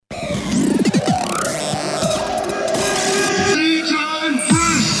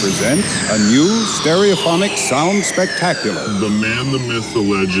presents a new stereophonic sound spectacular. The man, the myth, the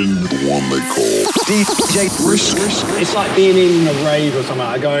legend, the one they call DJ Brisk. It's like being in a rave or something,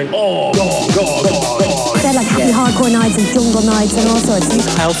 like going, oh, God, God, God, God. They're like happy hardcore nights and jungle nights and all sorts.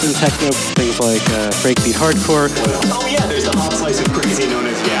 House and techno, things like breakbeat hardcore. Oh yeah, there's the hot slice of crazy known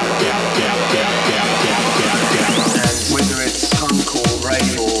as And whether it's punk or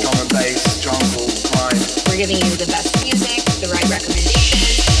rave or drum and bass, jungle, grime. We're giving you the best music, the right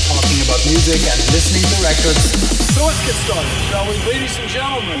recommendations. Talking about music and listening to records. So let's get started, shall we? Ladies and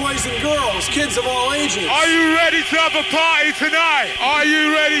gentlemen, boys and girls, kids of all ages. Are you ready to have a party tonight? Are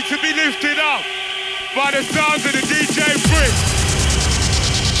you ready to be lifted up by the sounds of the DJ Brisk?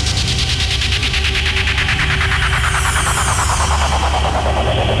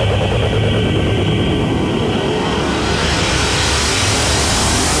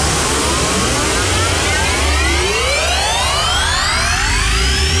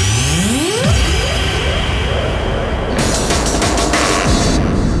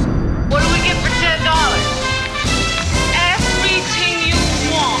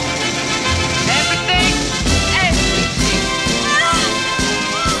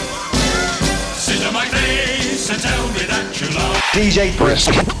 DJ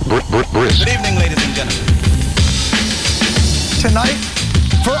Brisk. Brisk. Good evening, ladies and gentlemen. Tonight,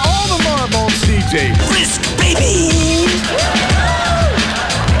 for all the marbles, DJ Brisk, baby!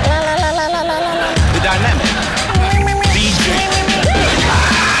 The dynamic DJ.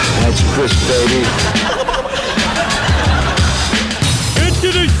 That's Brisk, baby. Into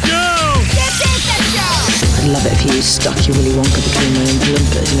the show! This is the show! I'd love it if you stuck your Willy Wonka between my own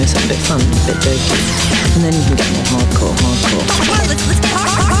blimpers, something a bit fun, a bit dirty. And then you can get more hardcore. Come on, let's get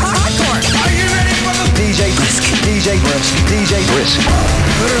hardcore! Are you ready for the DJ Brisk. DJ Brisk. DJ Brisk.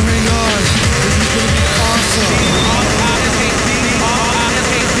 Better hang on. This is gonna be awesome.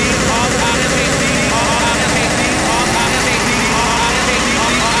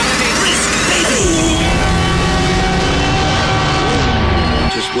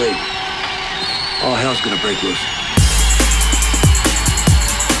 Just wait. All hell's gonna break loose.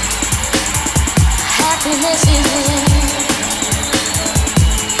 Happiness is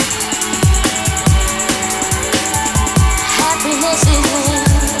Happiness is Happiness is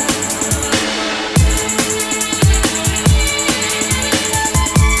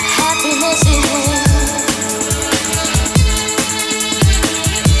Happiness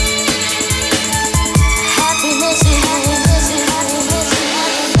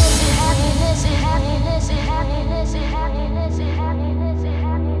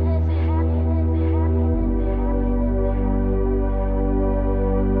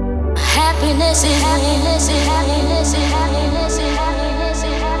Happiness is happiness is happiness is happiness is happiness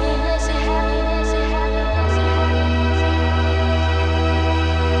is happiness is happiness is happiness is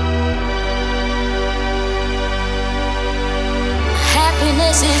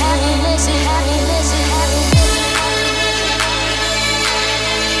happiness is happiness is happiness is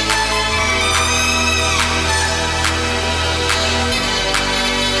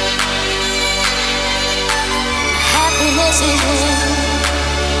happiness is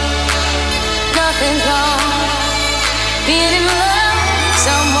nothing's wrong being in love with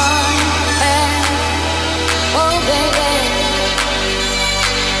someone else. Oh baby,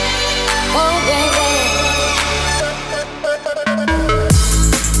 oh baby.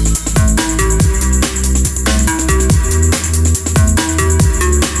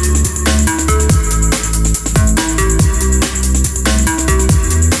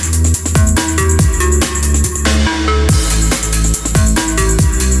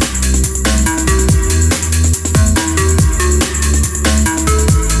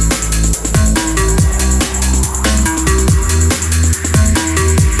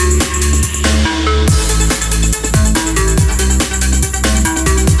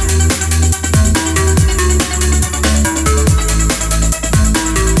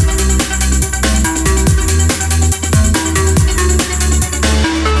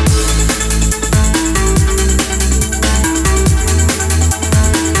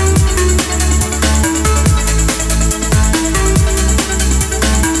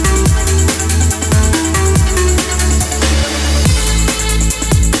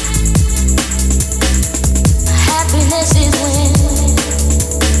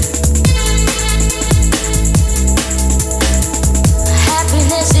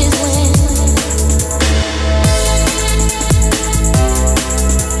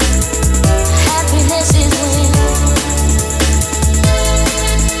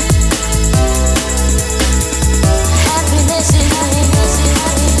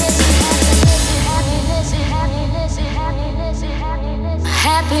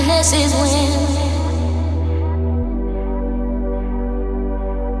 Happiness is when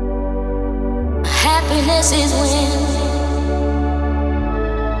happiness is when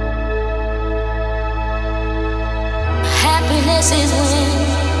happiness is when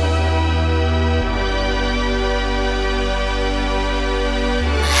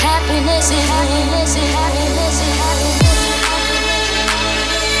happiness is happiness is happiness is happiness.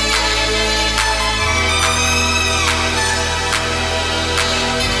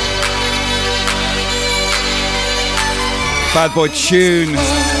 Bad boy tune.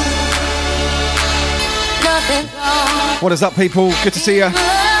 What is up, people? Good to see you.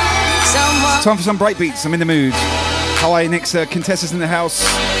 It's time for some breakbeats. I'm in the mood. How are you, Nick's contestants in the house?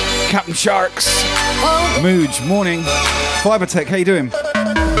 Captain Sharks. Mooj, morning. Fibertech, how you doing?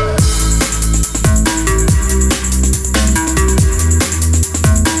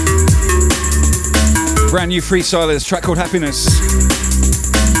 Brand new freestylers, track called Happiness.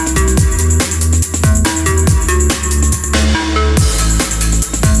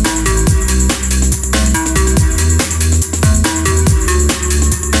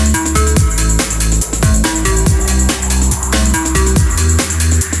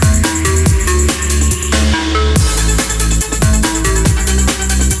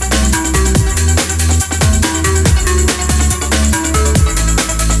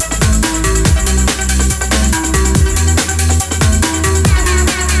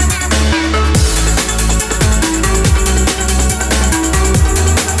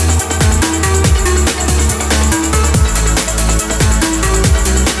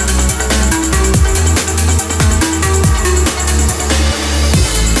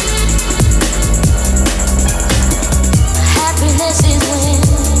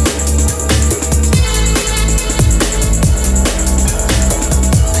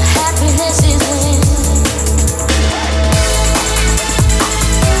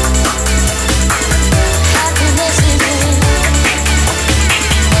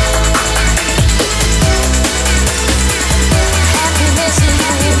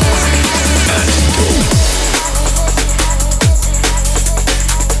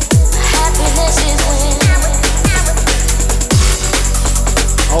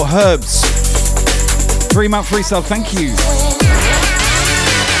 Herbs, 3-month freestyle, thank you.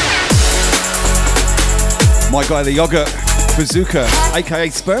 My guy, the Yogurt Bazooka, aka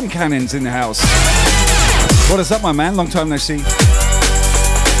Sperm Cannon's in the house. What is up, my man? Long time no see.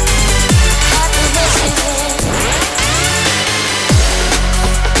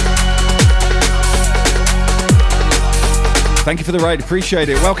 Thank you for the raid, appreciate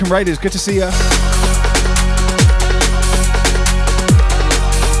it. Welcome, Raiders, good to see ya.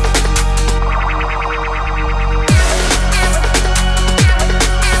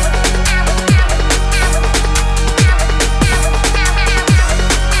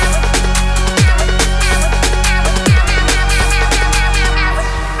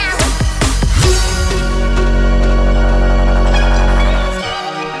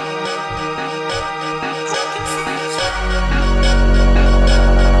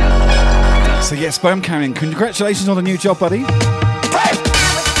 So yeah, Sperm Cannon, congratulations on the new job, buddy.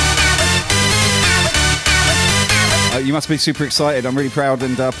 You must be super excited. I'm really proud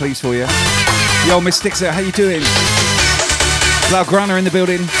and pleased for you. Yo, Miss Stixer, how you doing? Blaugrana in the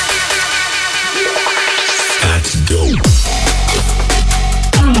building. That's dope.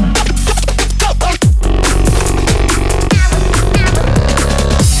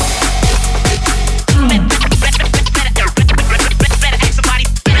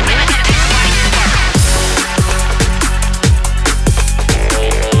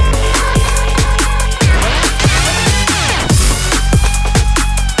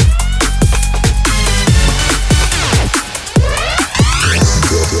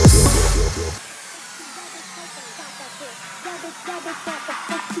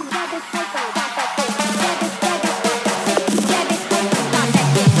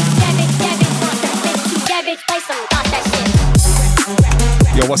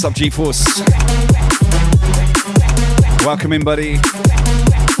 Yo, what's up, G-Force? Welcome in, buddy.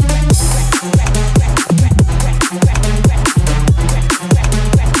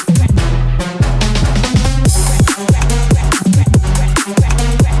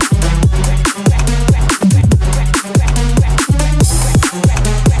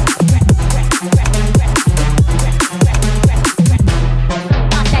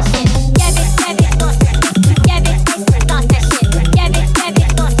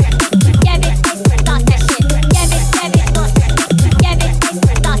 Yeah, bitch.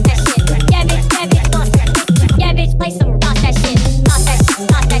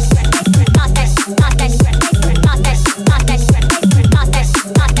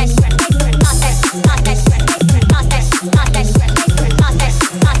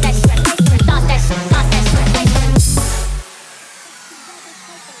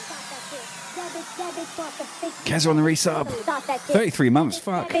 Keza on the resub. 33 months,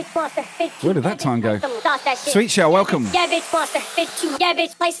 fuck. Where did that time go? Sweet Shell, welcome. Yeah, bitch, boss that fit you. Yeah,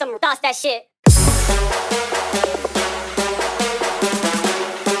 bitch, play some toss that shit.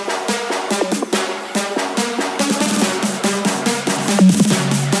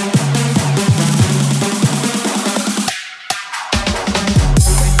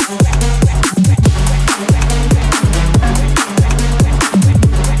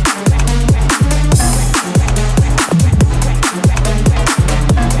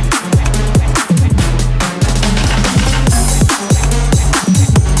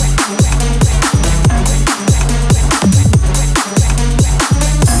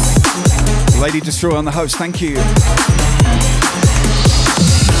 Lady Destroy on the host, thank you.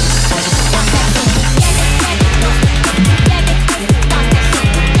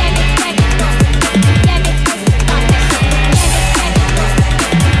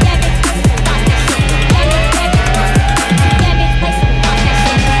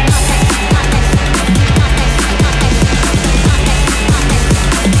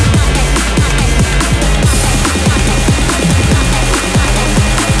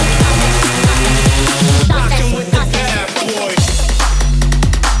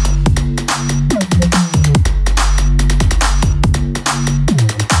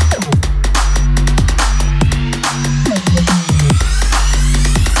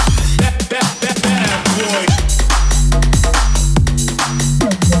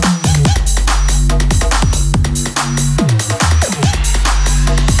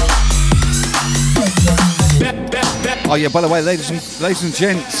 Oh yeah, by the way, ladies and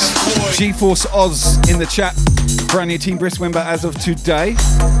gents, GeForce Oz in the chat. Brand new Team Brisk member as of today.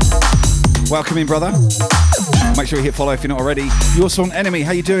 Welcome in, brother. Make sure you hit follow if you're not already. Your Swan Enemy,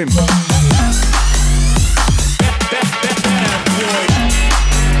 how you doing?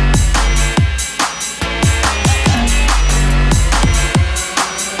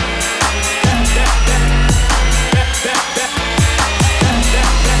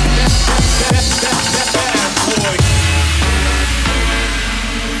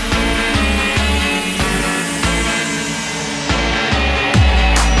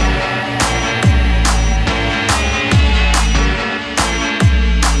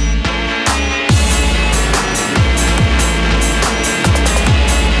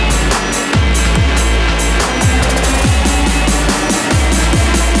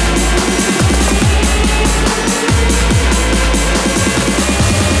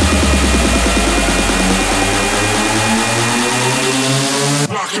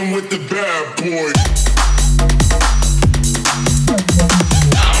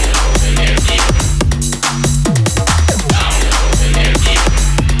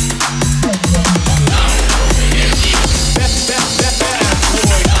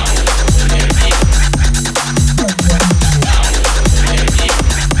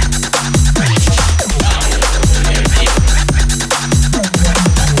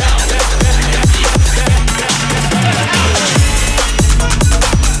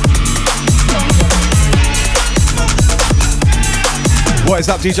 What is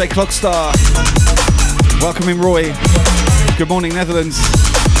up, DJ Clockstar? Welcome in, Roy. Good morning, Netherlands.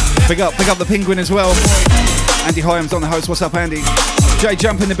 Big up the Penguin as well. Andy Hyams on the host. What's up, Andy? Jay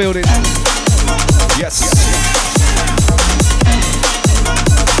Jump in the building. Yes.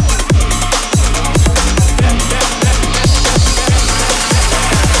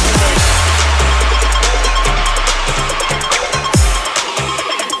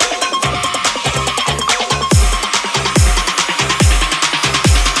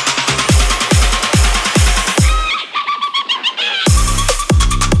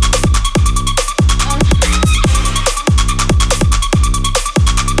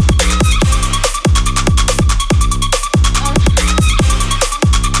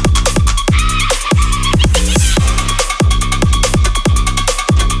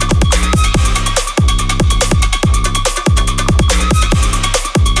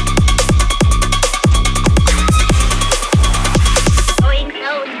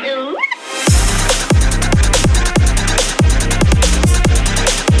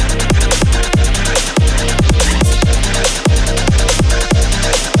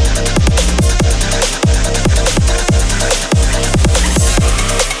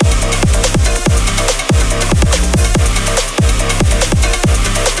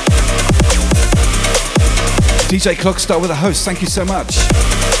 DJ Clockstar with a host, thank you so much.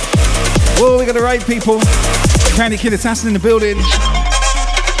 Whoa, we got a raid, people. Candy Kid Assassin in the building.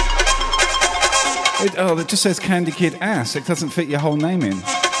 It just says Candy Kid Ass. It doesn't fit your whole name in.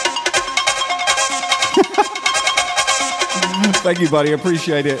 Thank you, buddy.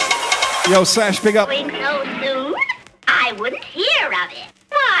 Appreciate it. Yo, Sash, big up. So soon, I wouldn't hear of it.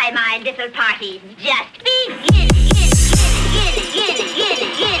 Why, my little party's just beginning.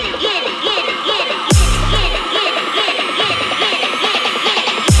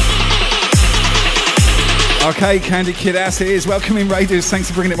 Okay, Candy Kid Ass it is. Welcome in, Raiders. Thanks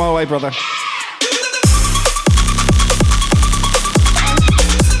for bringing it my way, brother.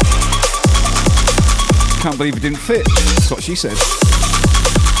 Can't believe it didn't fit. That's what she said.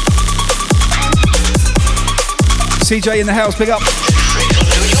 CJ in the house, big up.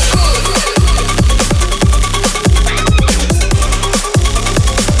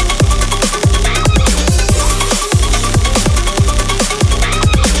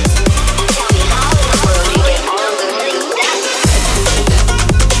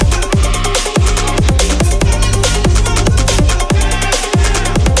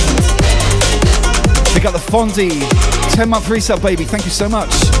 We got the Fonzie 10-month resale, baby. Thank you so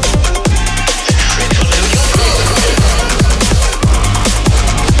much.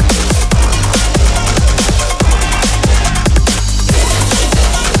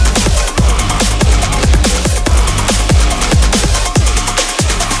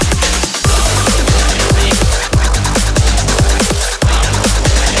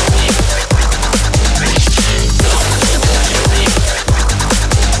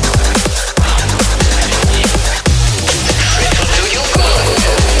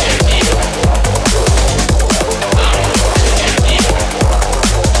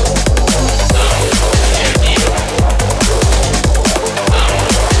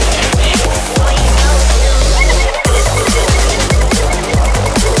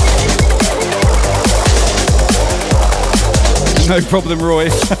 No problem, Roy.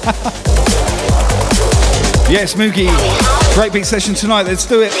 Yes, Moogie. Great beat session tonight. Let's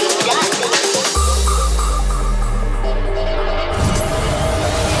do it.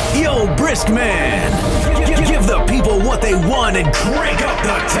 Yo, Brisk man. Give the people what they want and crank up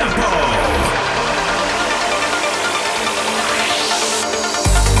the tempo.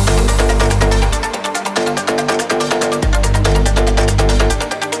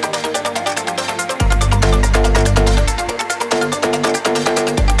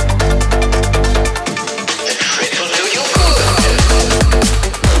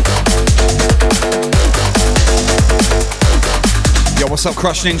 What's up,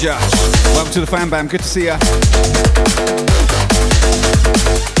 Crush Ninja? Welcome to the Fan Bam. Good to see ya.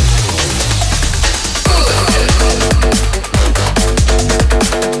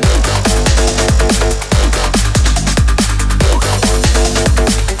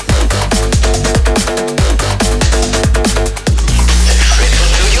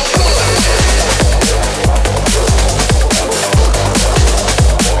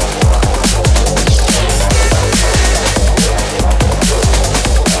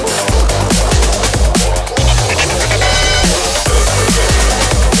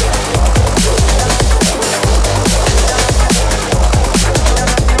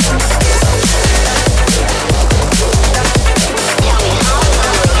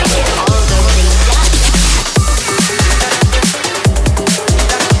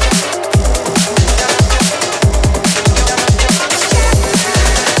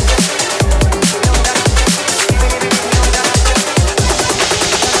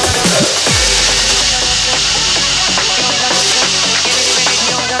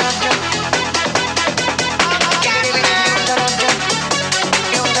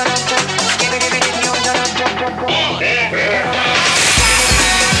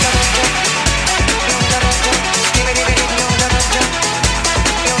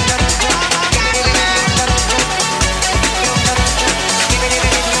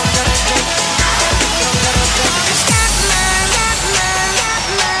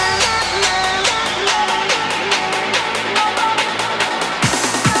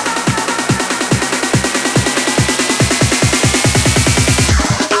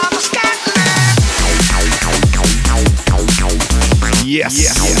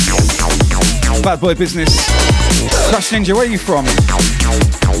 Yes. Bad boy business. Crush Ninja, where are you from?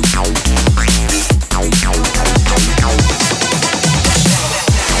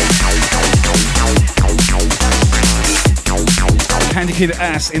 Candy Kid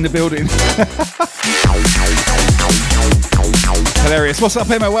Ass in the building. Hilarious. What's up,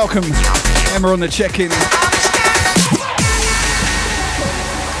 Emma? Welcome. Emma on the check-in.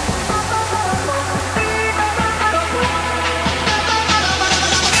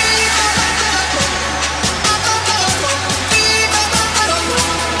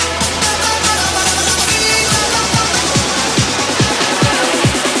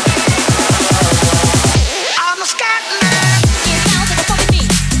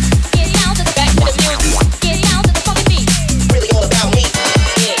 Get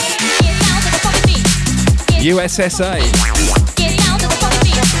USSA.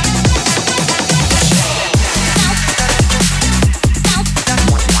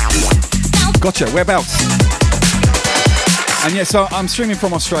 Gotcha, whereabouts? And yes, so I'm streaming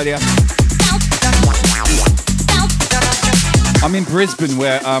from Australia. I'm in Brisbane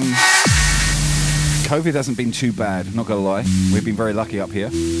where COVID hasn't been too bad, not gonna lie. We've been very lucky up here.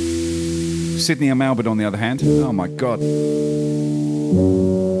 Sydney and Melbourne on the other hand. Oh my God.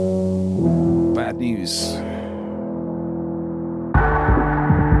 Bad news.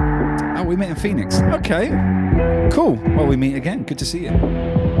 Oh, we met in Phoenix. Okay, cool. Well, we meet again. Good to see you.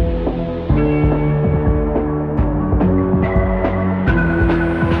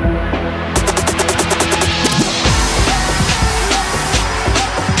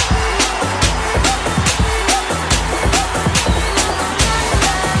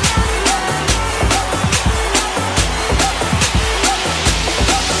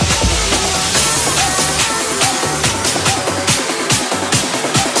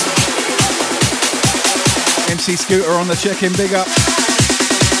 MC Scooter on the check-in, big up.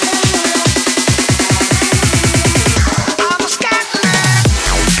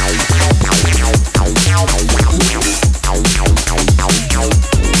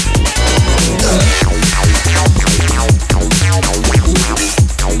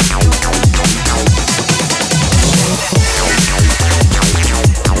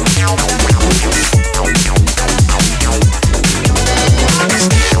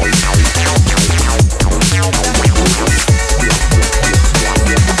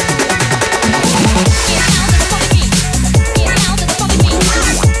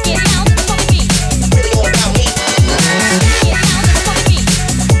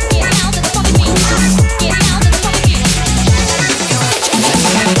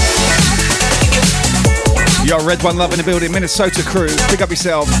 Yo, Red One Love in the building, Minnesota crew, big up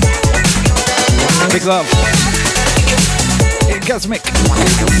yourself. Big love. Orgasmic.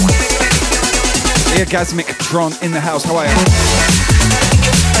 Orgasmic Tron in the house, how are you?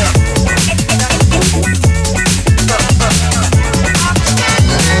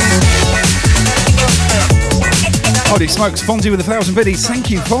 Holy smokes, Fonzie with 1,000 biddies. Thank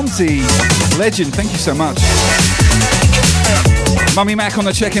you, Fonzie. Legend, thank you so much. Mummy Mac on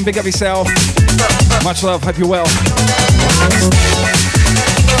the check-in, big up yourself. Much love, hope you're well.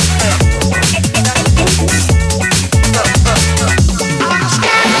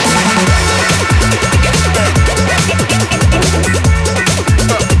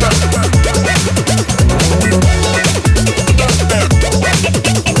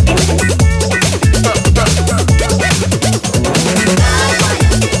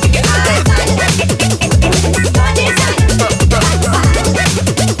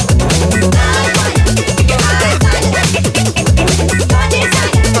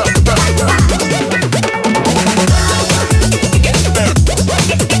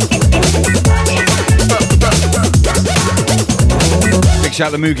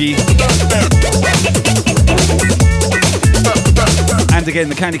 Shout out to Moogie. And again,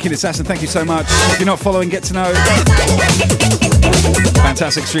 the Candy Kid Assassin, thank you so much. If you're not following, get to know.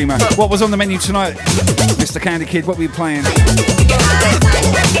 Fantastic streamer. What was on the menu tonight, Mr. Candy Kid? What were you playing?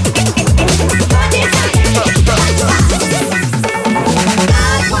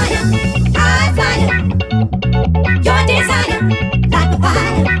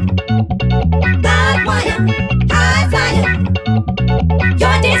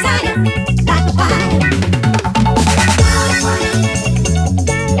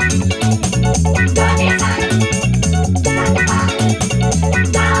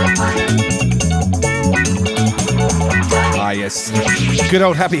 Ah, yes. Good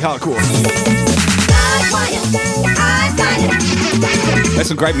old happy hardcore. There's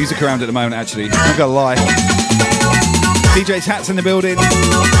some great music around at the moment, actually. Not gonna lie. DJ's Hats in the building.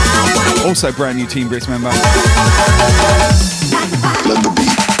 Also brand new Team Brisk member. Let the beat.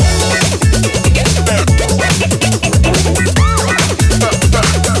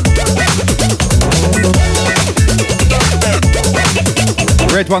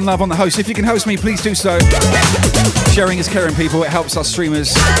 Red One Love on the host. If you can host me, please do so. Sharing is caring, people. It helps us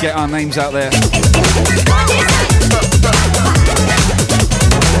streamers get our names out there.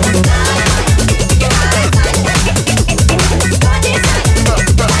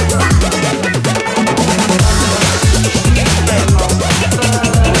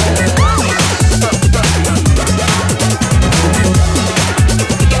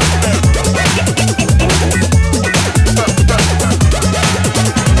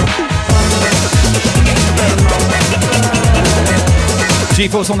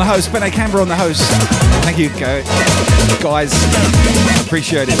 G-Force on the host, Ben A. Canberra on the host. Thank you, guys.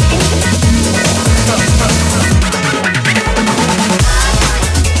 Appreciate it.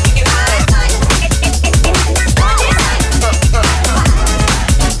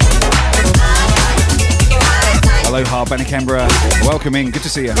 Aloha, Benny Canberra. Welcome in. Good to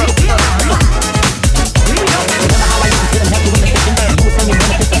see you.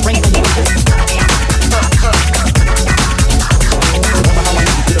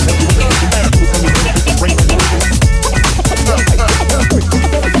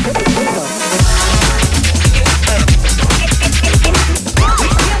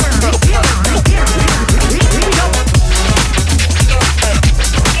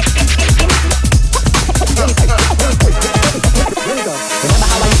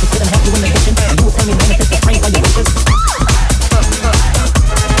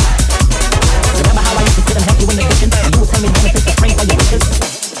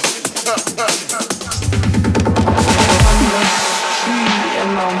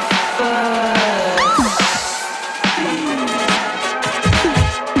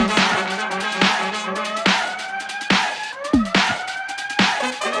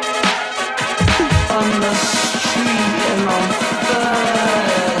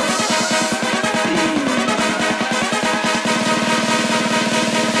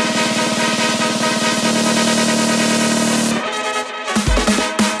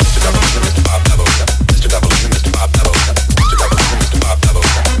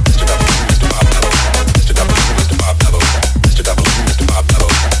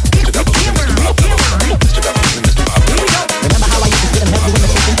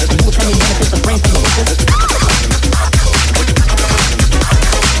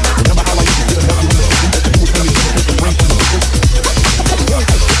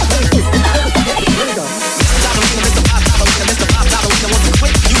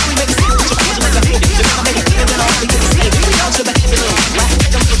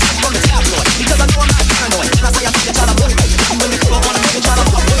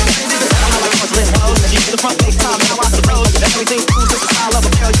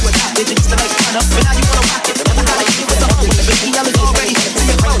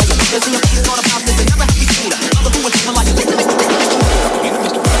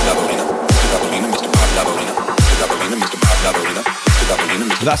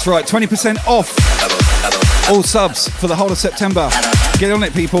 That's right, 20% off all subs for the whole of September. Get on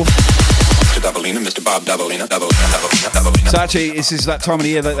it, people. So actually, this is that time of the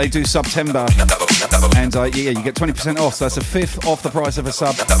year that they do September, and yeah, you get 20% off. So that's a fifth off the price of a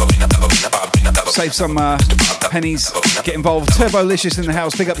sub. Save some pennies. Get involved. Turbolicious in the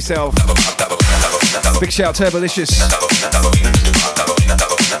house. Big up yourself. Big shout, Turbolicious.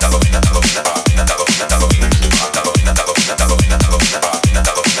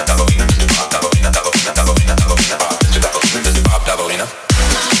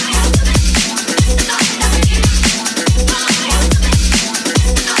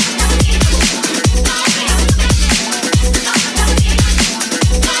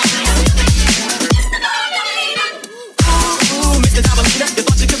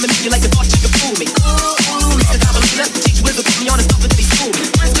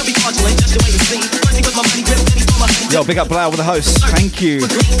 Yo, big up Blau with the host. Thank you.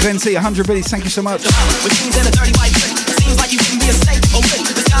 Glenn C, 100 biddies. Thank you so much.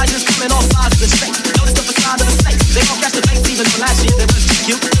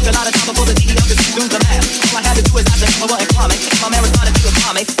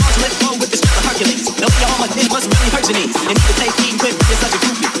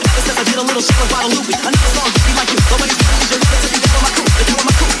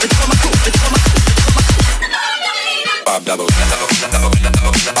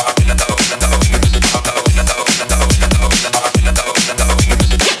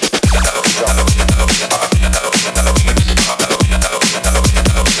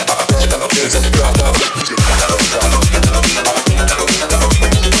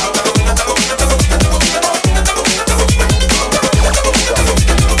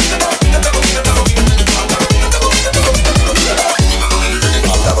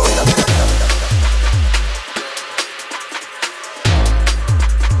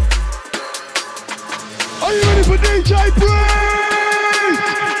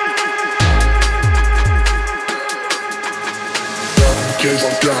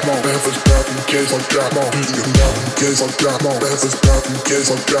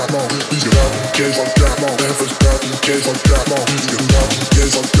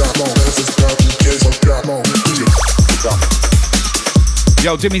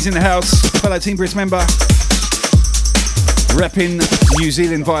 Yo, Jimmy's in the house, fellow Team Brisk member, repping New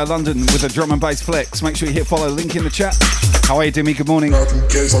Zealand via London with a drum and bass flex. Make sure you hit follow, link in the chat. How are you, Jimmy? Good morning.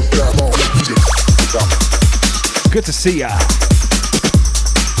 Good to see ya.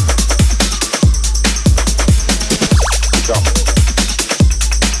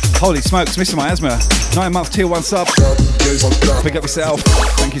 Holy smokes, missing my asthma. 9 months tier 1 sub. Pick up yourself.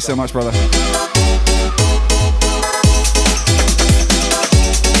 Thank you so much, brother.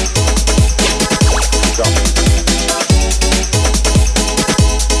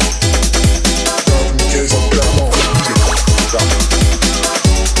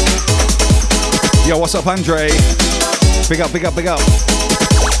 Yo, what's up, Andre? Big up, big up, big up.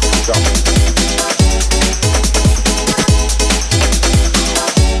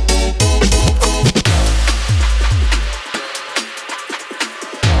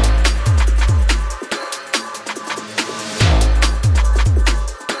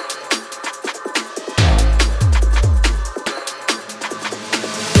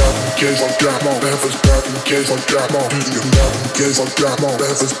 Case I got more, Memphis back in case I got more. You're not in case I got more,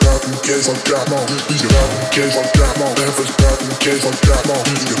 Memphis back in case I got more. You're not in case I got more, Memphis back in case I got more.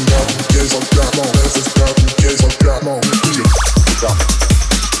 You're not in case I got more, Memphis back in case I got more.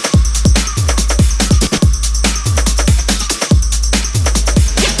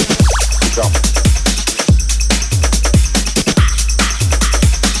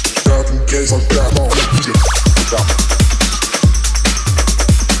 Back in case I got more.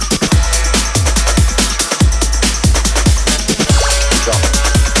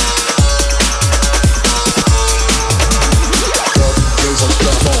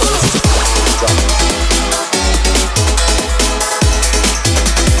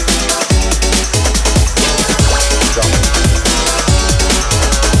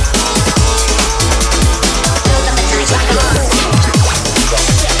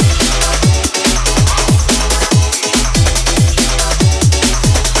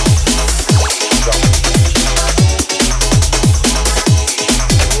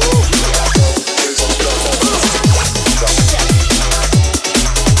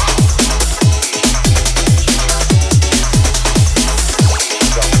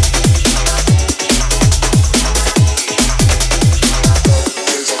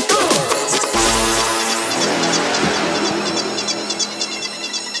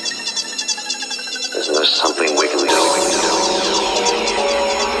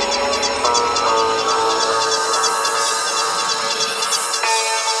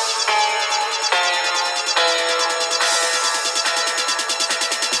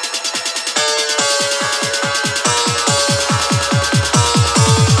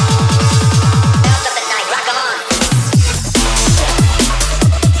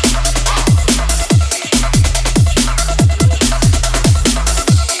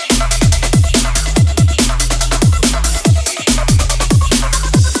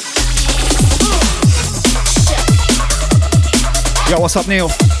 Yo, what's up, Neil?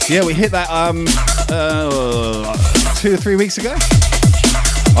 Yeah, we hit that 2 or 3 weeks ago.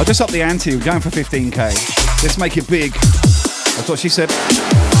 I'll just up the ante. We're going for 15k. Let's make it big. That's what she said.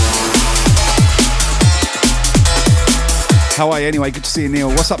 How are you anyway? Good to see you, Neil.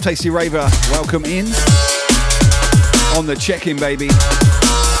 What's up, Tasty Raver? Welcome in on the check-in, baby.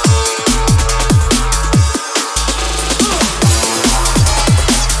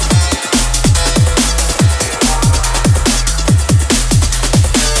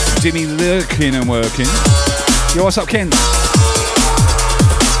 Jimmy lurking and working. Yo, what's up, Ken?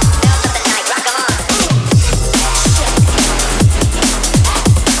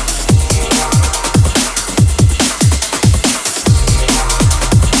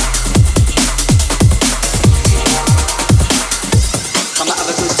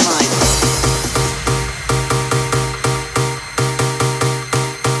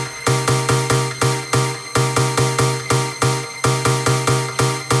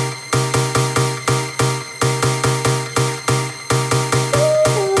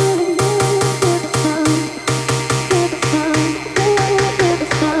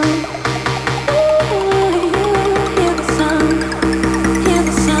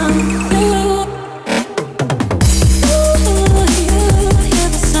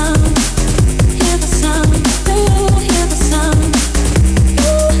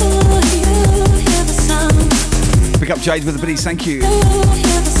 Jade with the biddies, thank you.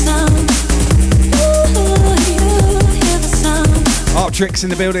 Art Tricks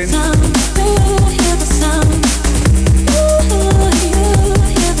in the building.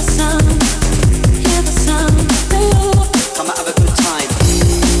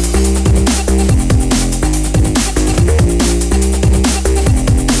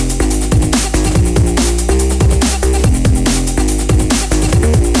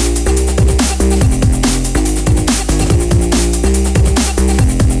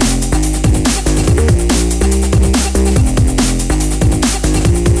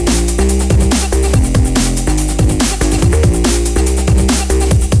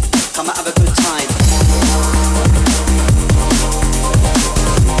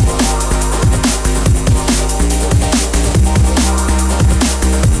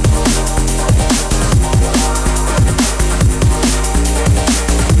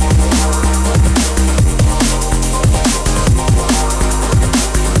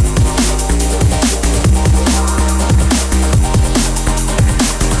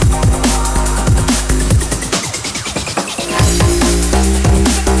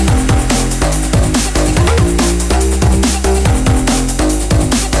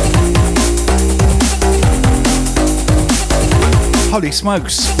 Holy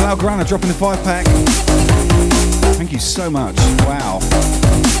smokes. Blaugrana dropping the 5-pack. Thank you so much. Wow.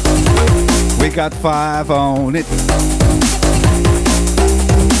 We got 5 on it.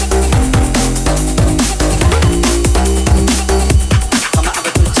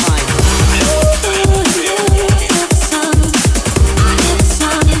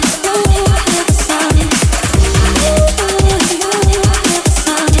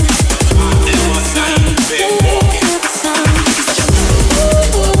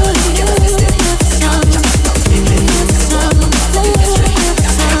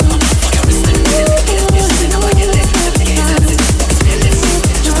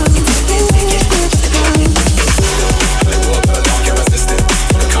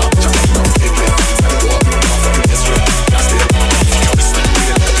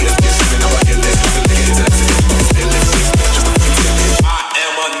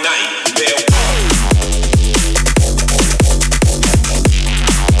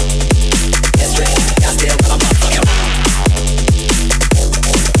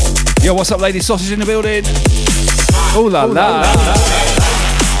 Yo, what's up, lady? Sausage in the building. Ooh la la.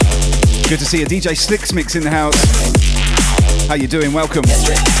 Good to see a DJ Slicks Mix in the house. How you doing? Welcome.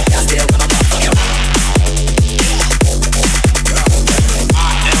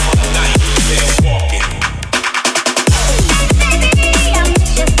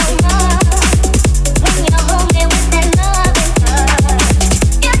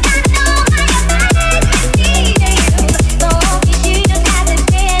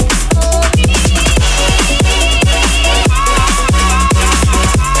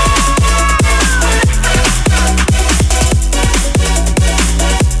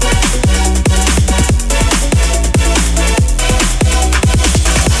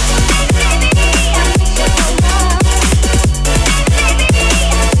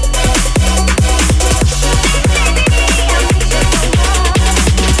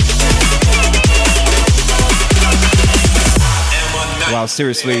 Wow,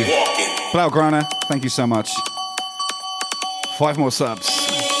 seriously. Blaugrana, thank you so much. 5 more subs.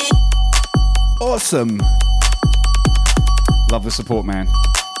 Awesome. Love the support, man.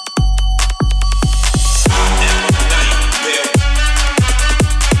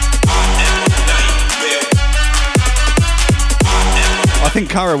 I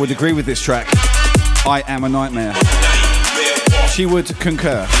think Kara would agree with this track. I Am a Nightmare. She would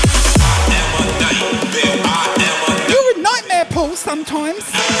concur. You're a nightmare, Paul, sometimes.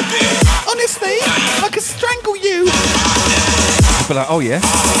 Honestly, I could strangle you. I'd be like, oh yeah.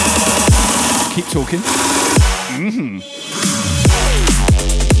 Keep talking. Mm-hmm.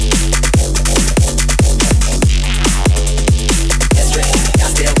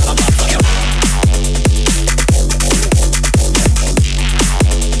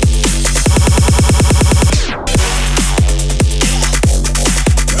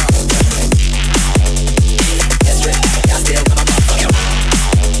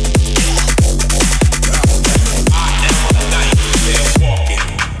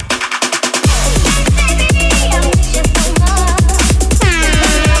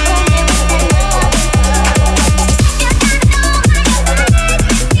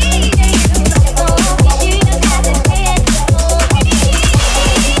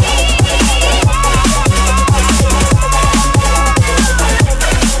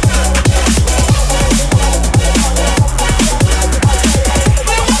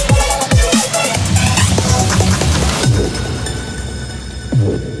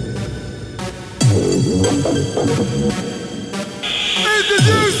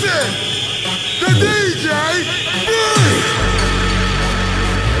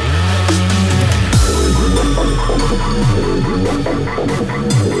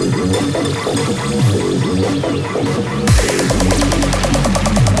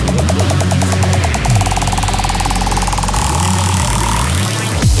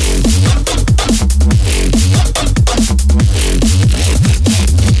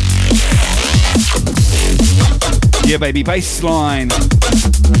 Yeah, baby, bassline.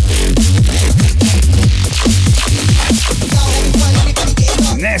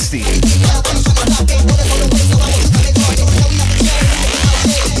 Nasty.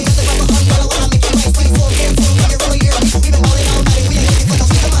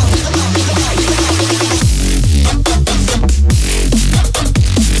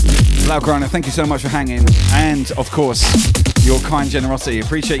 Blaugrana, thank you so much for hanging, and of course, your kind generosity.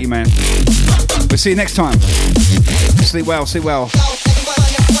 Appreciate you, man. We'll see you next time. Sleep well, sleep well.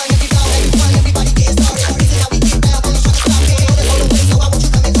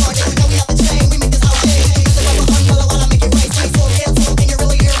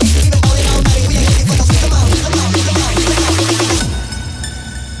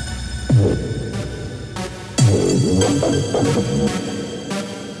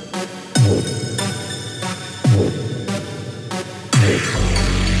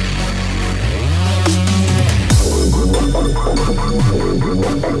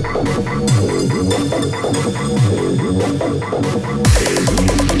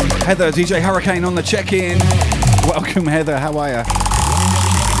 Heather, DJ Hurricane on the check-in. Welcome, Heather. How are you?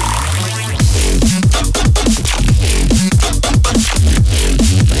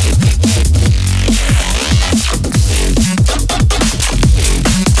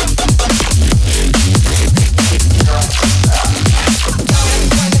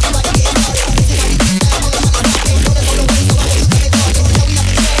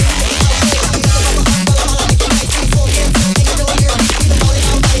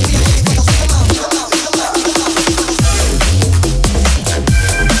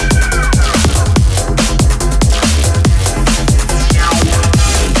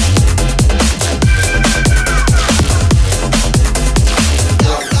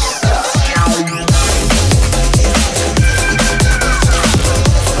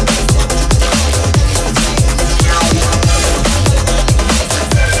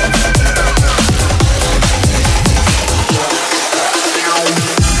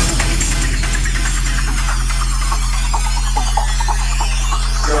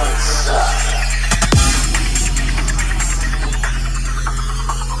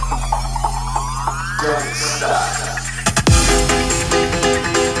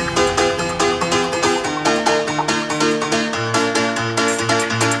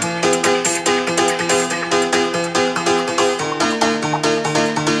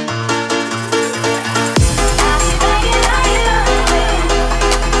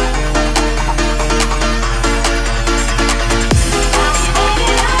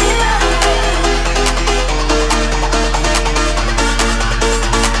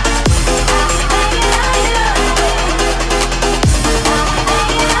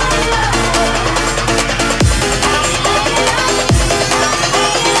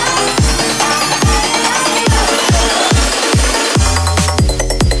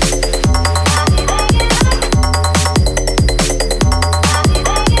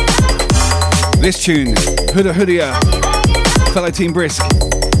 This tune, Huda Hudia, fellow Team Brisk,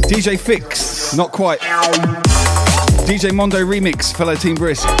 DJ Fix, not quite, DJ Mondo Remix, fellow Team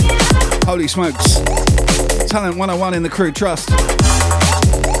Brisk, holy smokes, Talent 101 in the crew, trust,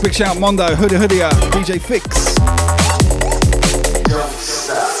 big shout Mondo, Huda Hudia, DJ Fix,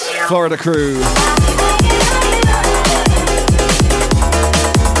 Florida crew.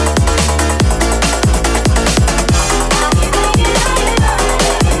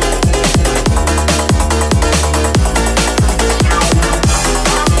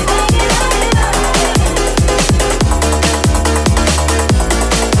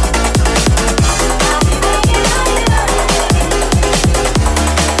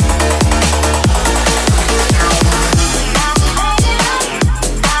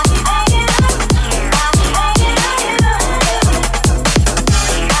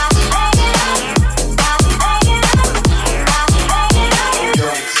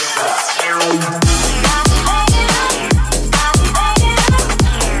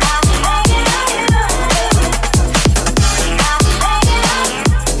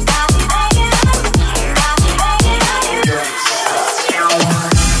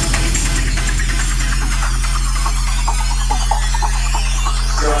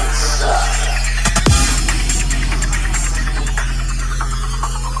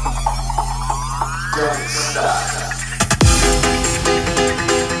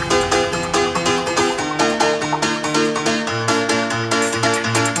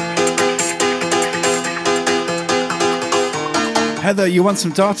 Heather, you won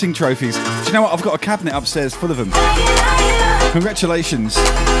some darting trophies. Do you know what? I've got a cabinet upstairs full of them. Congratulations.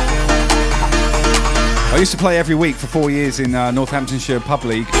 I used to play every week for 4 years in Northamptonshire Pub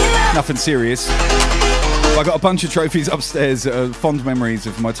League. Nothing serious. But I got a bunch of trophies upstairs, fond memories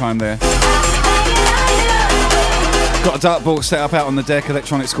of my time there. Got a dartboard set up out on the deck,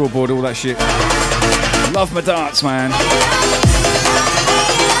 electronic scoreboard, all that shit. Love my darts, man.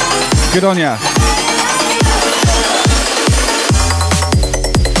 Good on ya.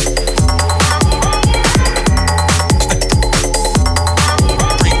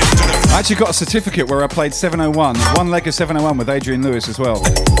 I actually got a certificate where I played 701, one leg of 701 with Adrian Lewis as well.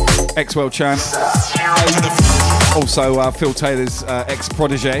 Ex-world champ. Also Phil Taylor's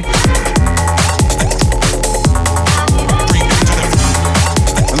ex-protege.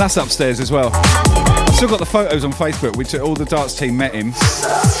 And that's upstairs as well. I've still got the photos on Facebook. We took all the darts team met him.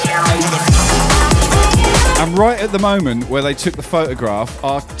 And right at the moment where they took the photograph,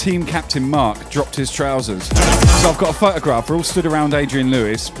 our team captain Mark dropped his trousers. So I've got a photograph. We're all stood around Adrian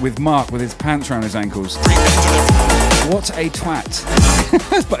Lewis with Mark with his pants around his ankles. What a twat.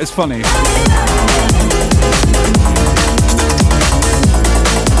 But it's funny.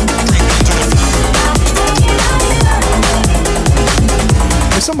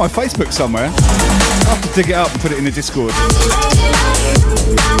 It's on my Facebook somewhere. I'll have to dig it up and put it in the Discord.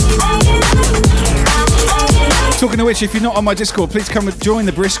 Talking of which, if you're not on my Discord, please come and join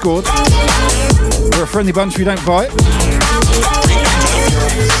the Brisk Squad. We're a friendly bunch, we don't bite.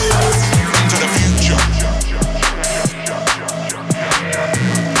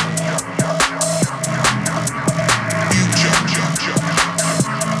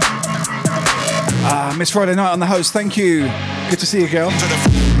 Miss Friday Night on the host, thank you. Good to see you, girl.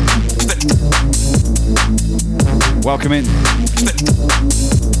 Welcome in.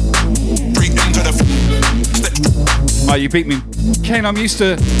 Oh, you beat me. Ken, I'm used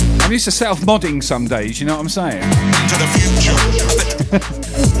to self-modding some days, you know what I'm saying?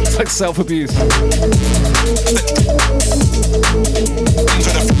 It's like self-abuse.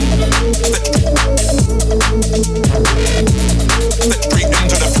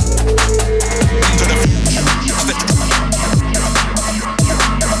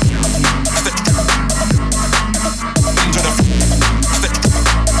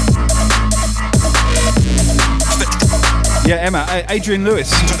 Yeah, Emma, Adrian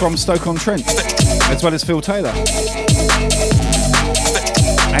Lewis from Stoke-on-Trent, as well as Phil Taylor.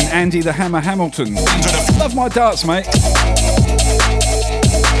 And Andy the Hammer Hamilton. Love my darts, mate.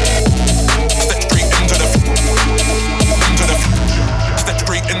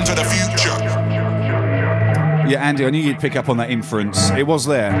 Yeah, Andy, I knew you'd pick up on that inference. It was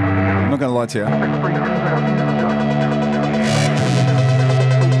there. I'm not going to lie to you.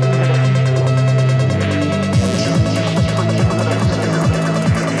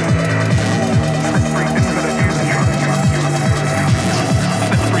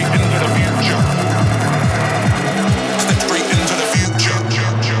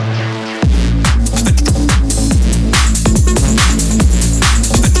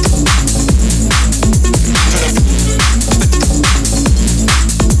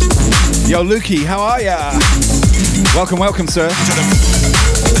 Yo, Lukey, how are ya? Welcome, welcome, sir.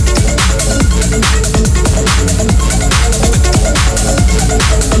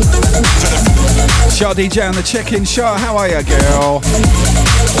 Shah DJ on the check-in. Shah, how are ya, girl?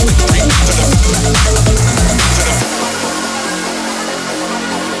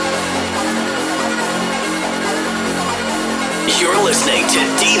 You're listening to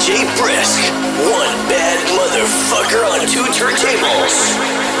DJ Brisk, one bad motherfucker on two turntables.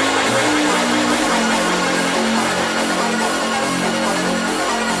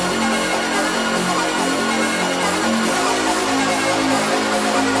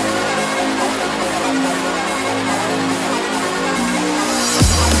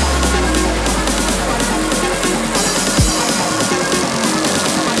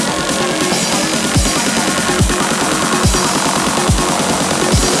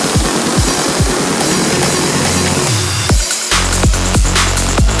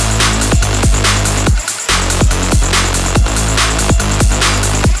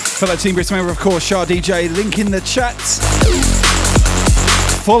 Fellow Team Brisk member, of course, Shah DJ. Link in the chat.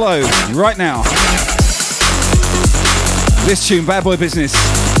 Follow right now. This tune, Bad Boy Business.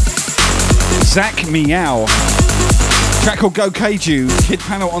 Zach Meow. Track called Go Keiju. Kid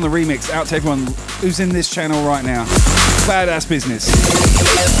Panel on the remix. Out to everyone who's in this channel right now. Badass business.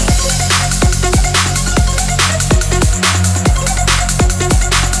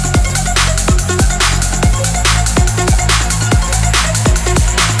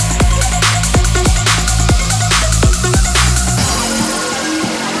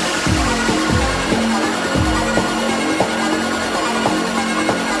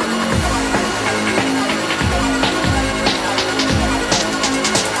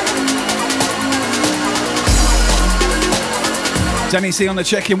 Danny C on the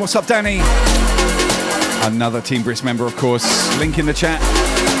check-in. What's up, Danny? Another Team Brisk member, of course. Link in the chat.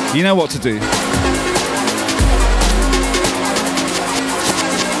 You know what to do.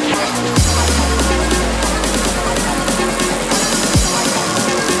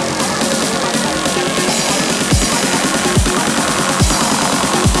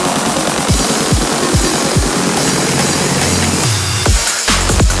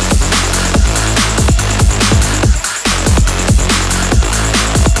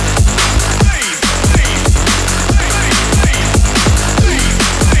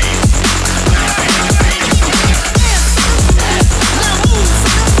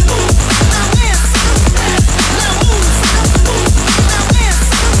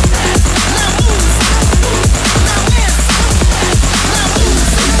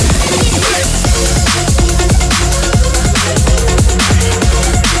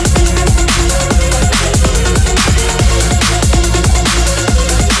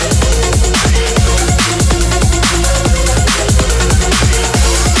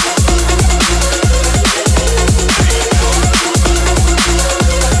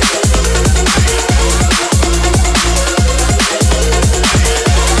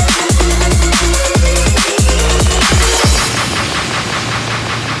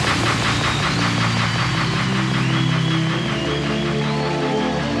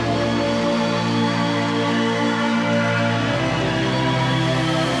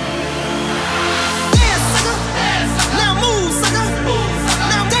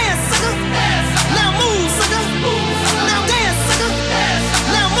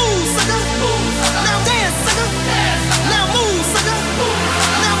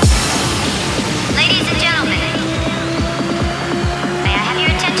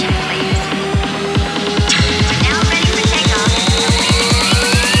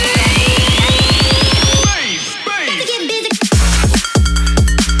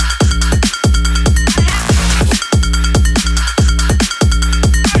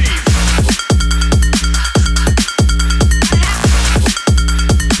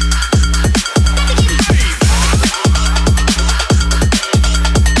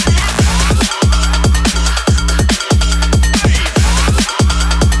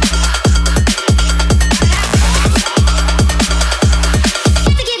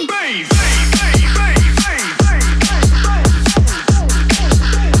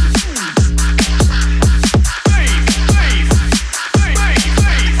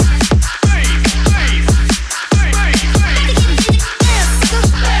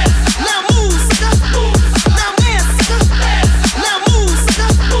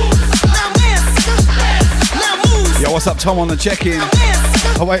 Tom on the check-in.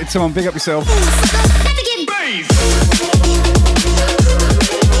 Oh wait, Tom, big up yourself.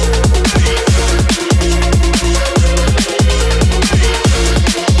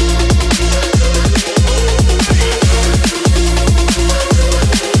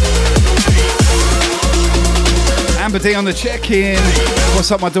 Amber D on the check-in.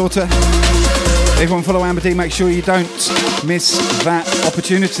 What's up, my daughter? Everyone follow Amber D. Make sure you don't miss that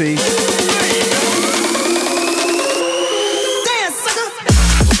opportunity.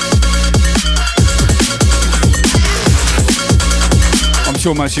 I'm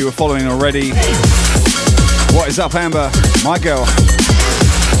sure most of you are following already. What is up, Amber? My girl.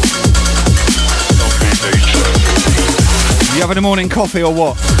 You having a morning coffee or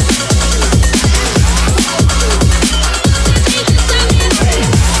what?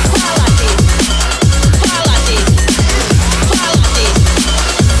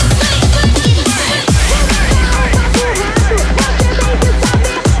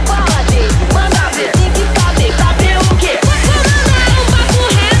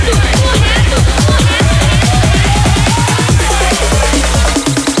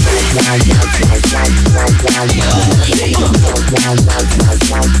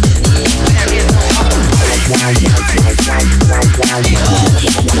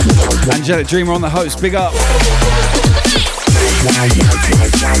 Angelic Dreamer on the host, big up.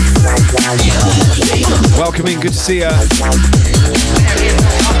 Welcome in, good to see ya.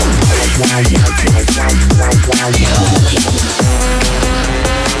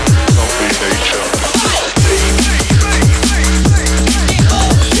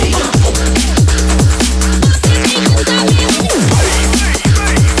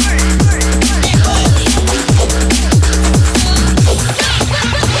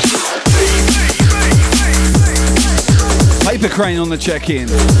 Paper Crane on the check-in.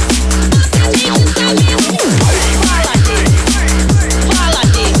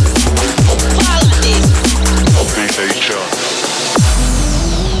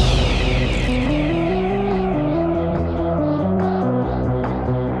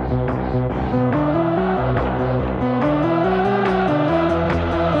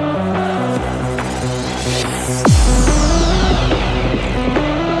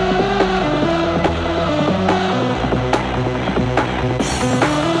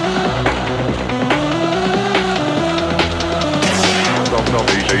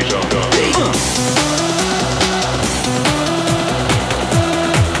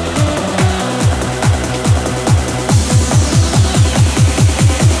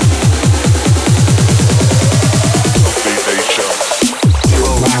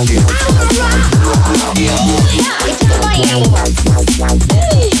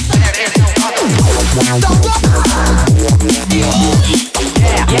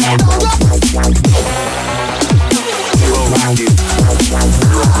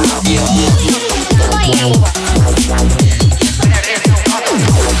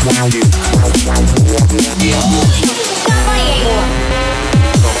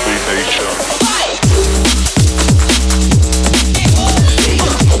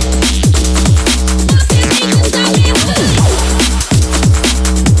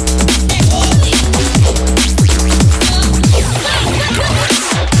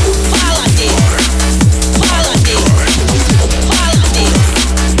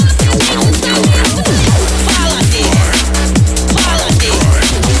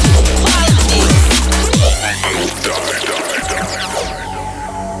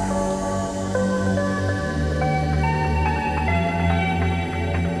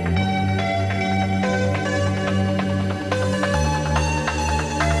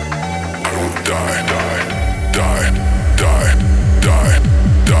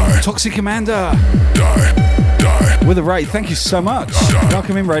 Toxic Commander with a raid. Thank you so much.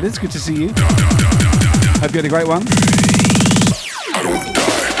 Welcome in, Raiders. Good to see you. Hope you had a great one.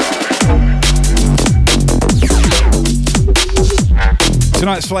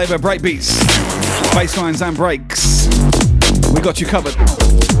 Tonight's flavour, breakbeats, bass lines and breaks. We got you covered.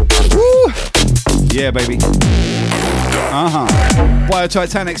 Woo! Yeah, baby. Bio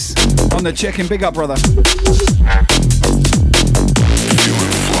Titanics on the check-in. Big up, brother.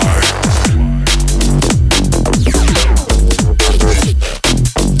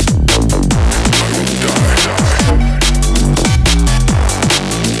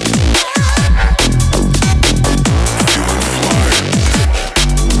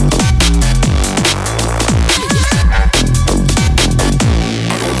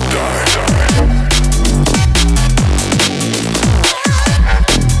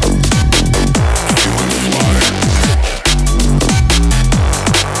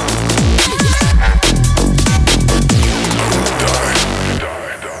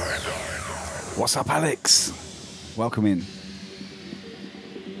 What's up, Alex? Welcome in.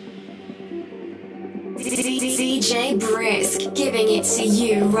 DJ Brisk, giving it to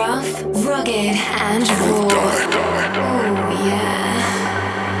you rough, rugged, and raw. Oh, yeah.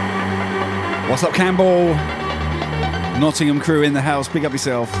 What's up, Campbell? Nottingham crew in the house. Big up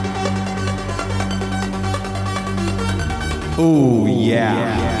yourself. Oh,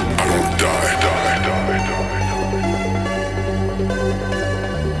 yeah. I won't die.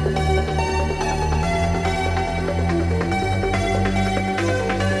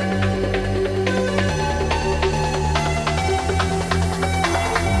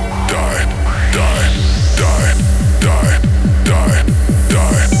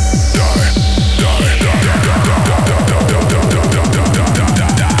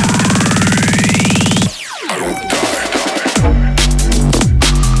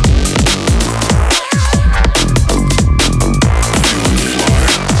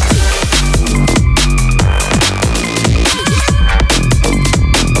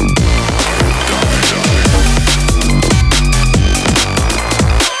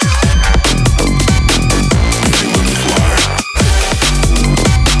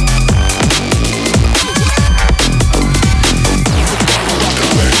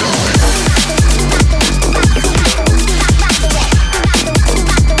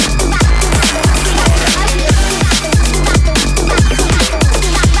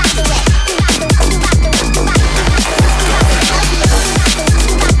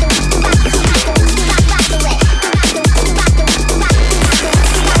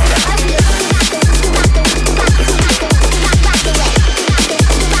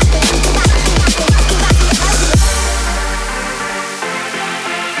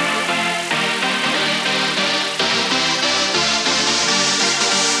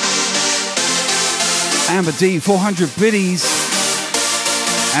 Amber D, 400 biddies.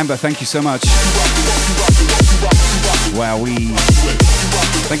 Amber, thank you so much. Wowee.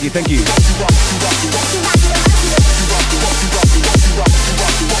 Thank you, thank you.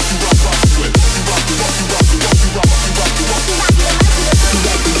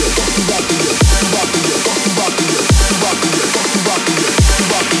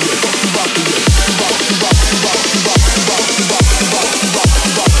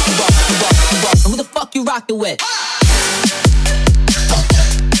 Who the fuck you rockin' with?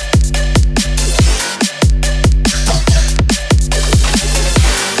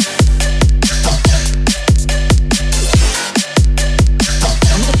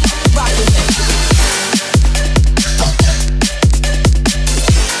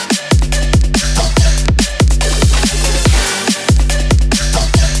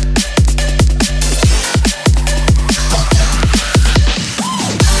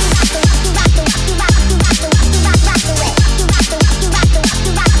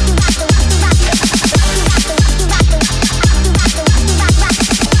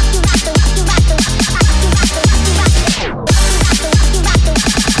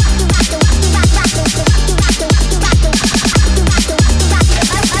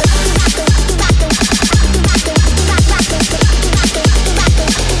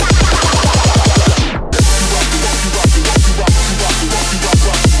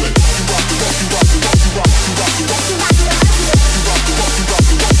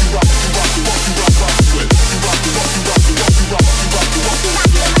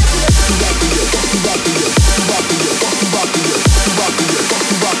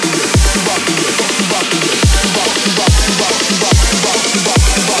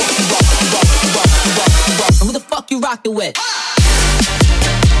 Rockin' with.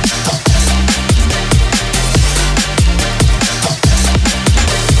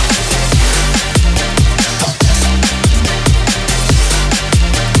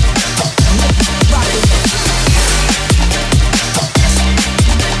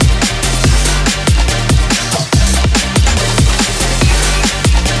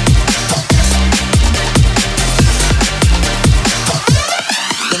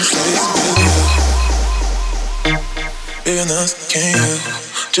 Baby, can you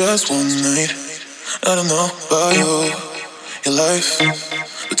just one night? I don't know about you, your life,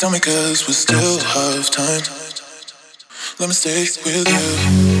 but tell me 'cause we still have time. Let me stay with you.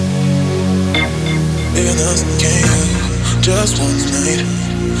 Baby, can you just one night?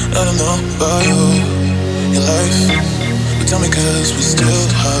 I don't know about you, your life, but tell me 'cause we still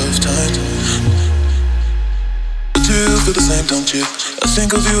have time. But you feel the same, don't you? I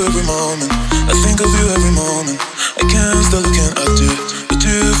think of you every moment. I think of you every moment. I can't stop looking at you. But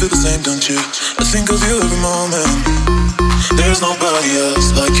you feel the same, don't you? I think of you every moment. There's nobody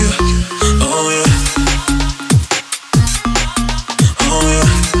else like you. Oh yeah. Oh yeah.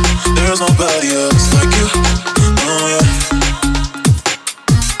 There's nobody else like you. Oh yeah.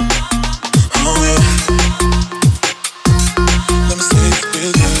 Oh yeah. Let me stay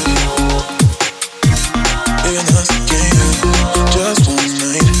with you. Baby, nothing can you. Just one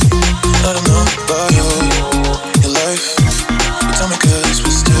night. I don't know about your life. But tell me 'cause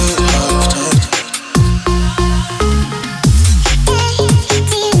we still have time.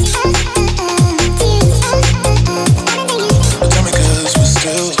 But tell me 'cause we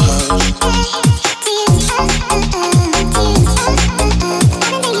still have.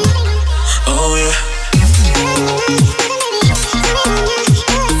 Oh yeah.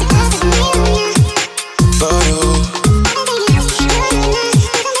 About you.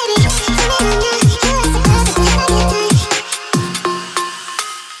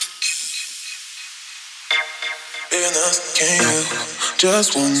 Baby, nothing can you. Just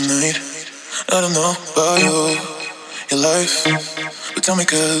one night. I don't know about your life. But tell me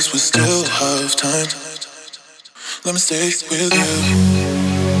 'cause we still have time. Let me stay with you.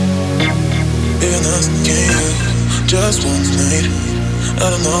 Baby, nothing can you. Just one night. I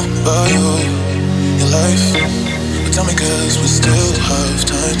don't know about your life. But tell me 'cause we still have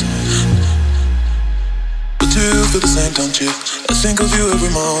time. But do you feel the same, don't you? I think of you every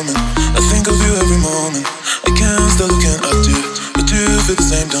moment. I think of you every moment. I can't stop looking at you. But do you feel the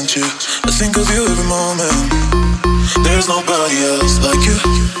same, don't you? I think of you every moment. There's nobody else like you.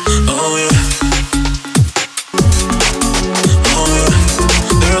 Oh yeah. Oh yeah.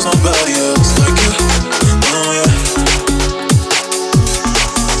 There's nobody else like you. Oh yeah.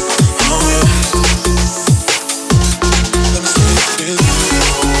 Oh yeah. Let me stay with you.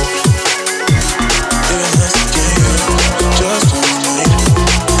 Baby, nothing can you. Just one night.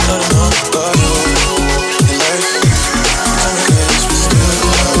 I don't know about your life. Tell me 'cause we still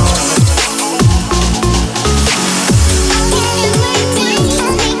have time.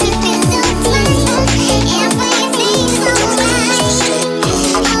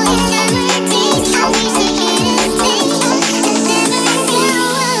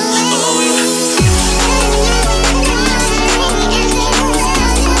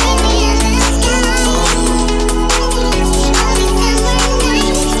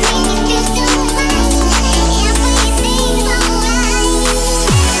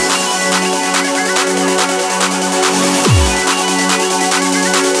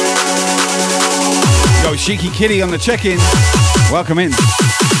 Yo, Cheeky Kitty on the check-in. Welcome in.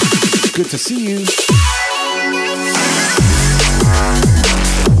 Good to see you.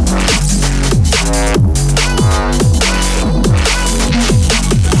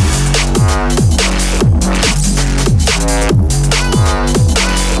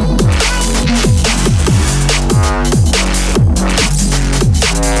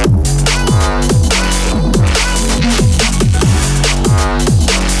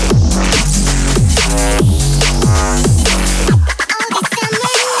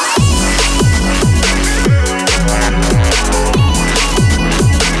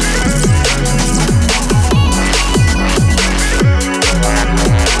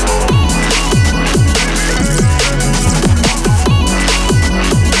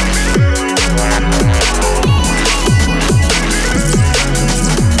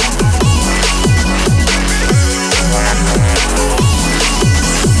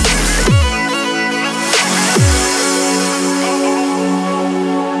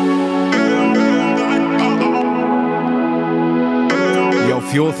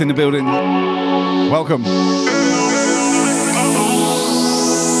 Fjorth in the building. Welcome.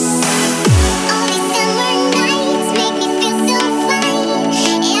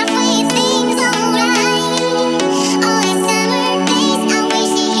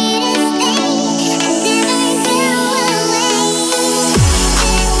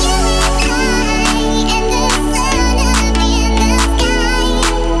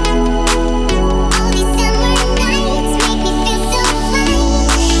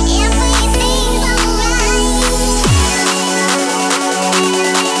 Alright.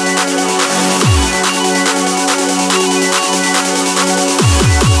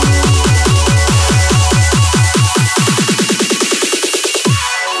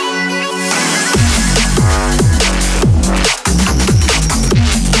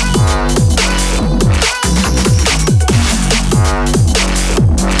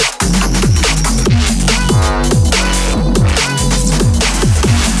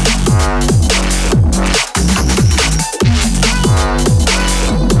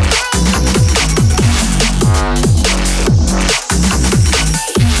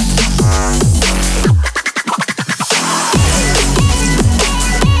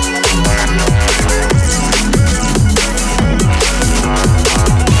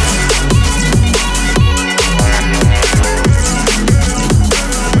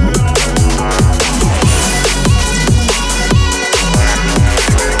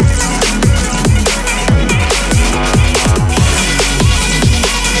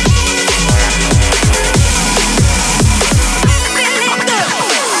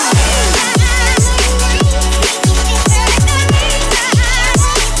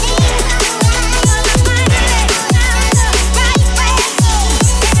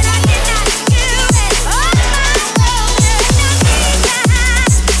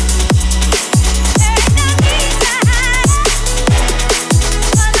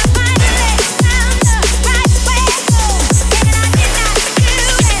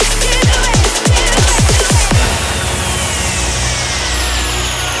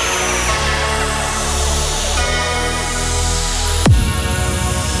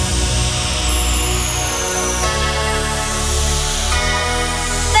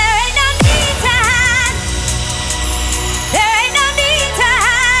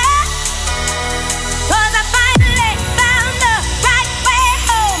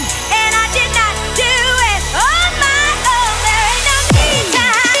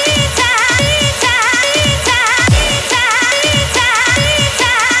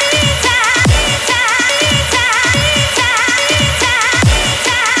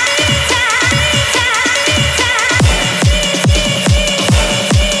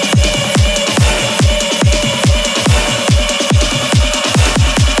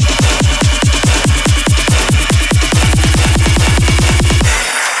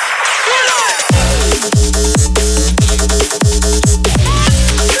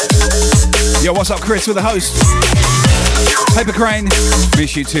 Yo, what's up, Chris, with the host? Paper Crane,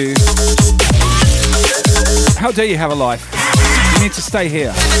 miss you too. How dare you have a life? You need to stay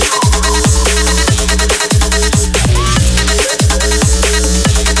here.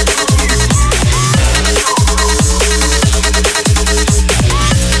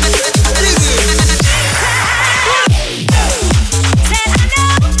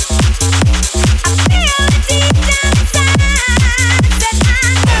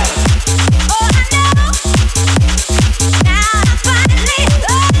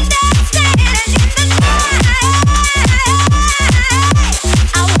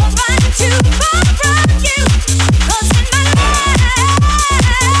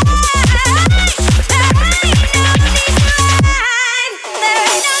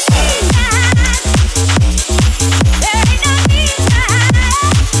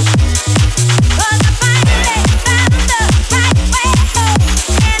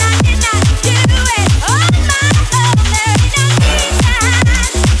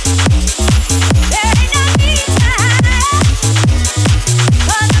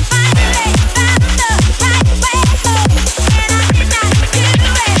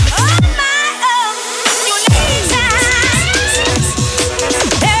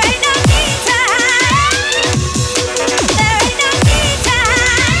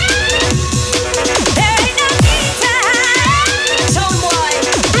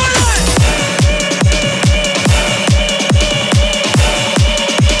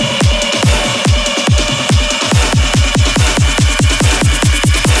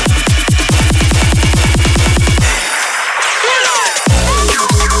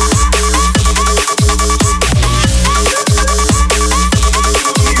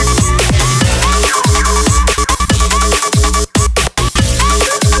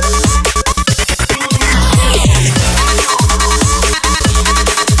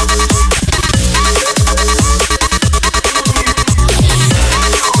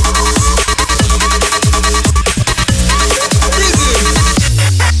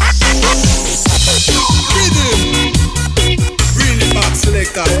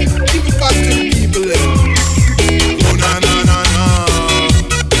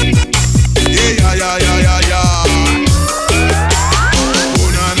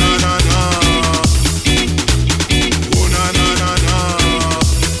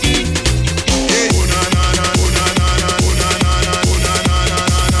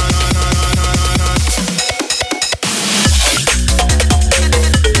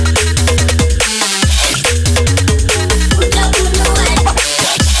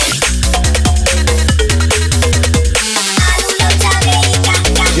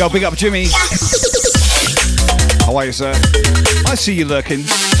 Yo, big up Jimmy. How are you, sir? I see you lurking.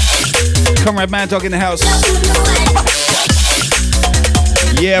 Comrade Mad Dog in the house.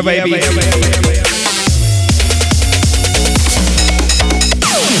 Yeah, baby. Yeah, baby.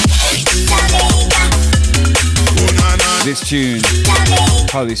 This tune,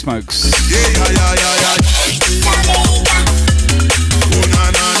 holy smokes.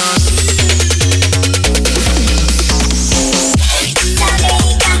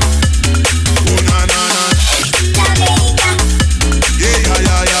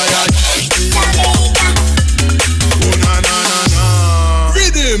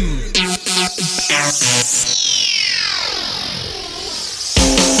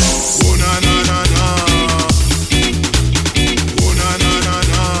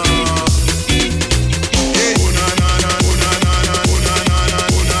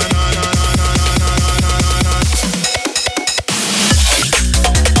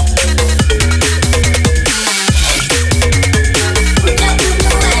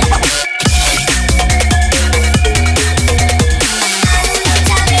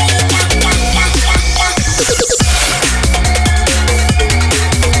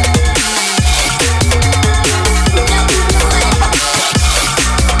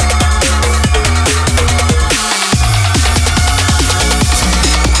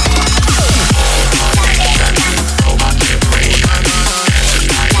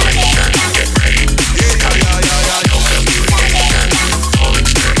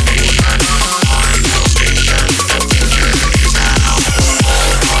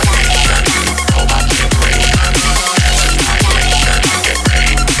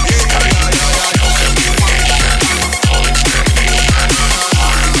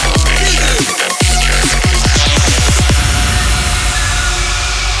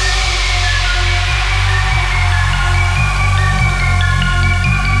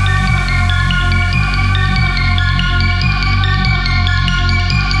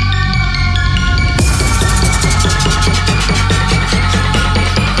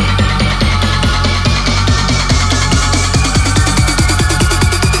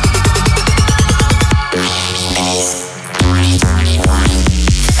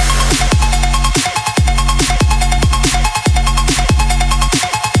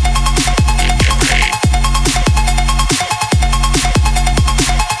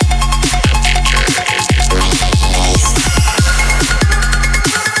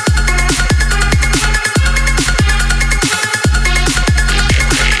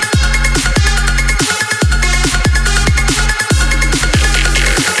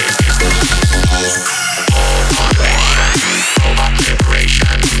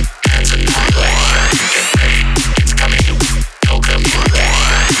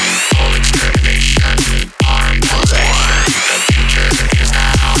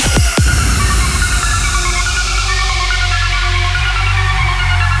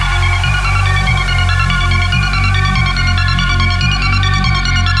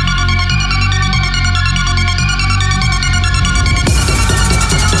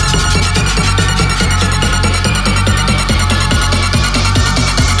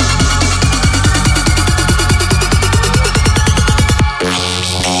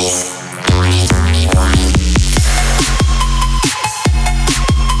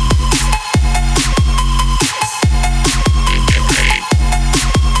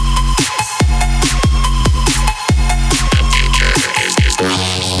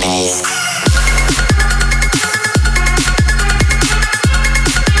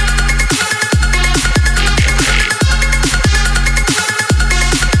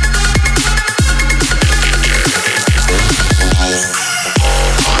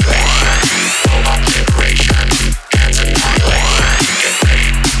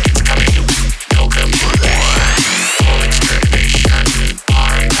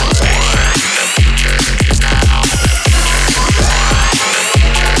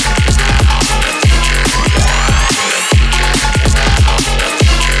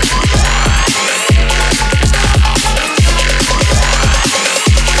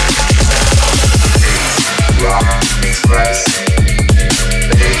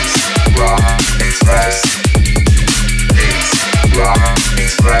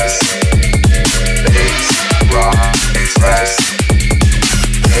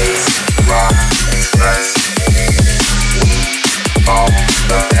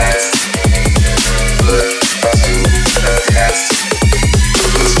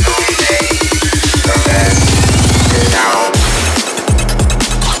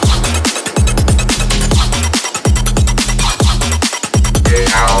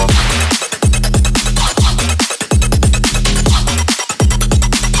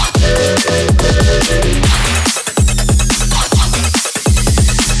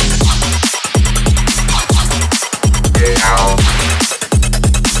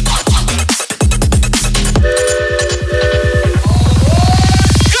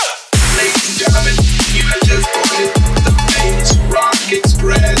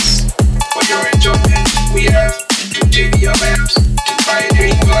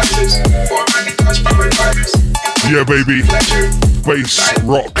 Yeah, baby. Bass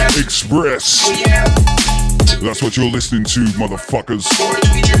Rock Express. That's what you're listening to, motherfuckers.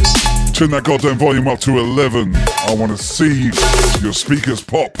 Turn that goddamn volume up to 11. I want to see your speakers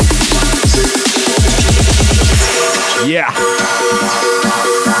pop. Yeah.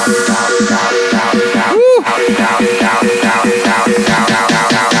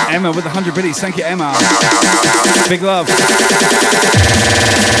 Emma with the 100 biddies. Thank you, Emma. Big love.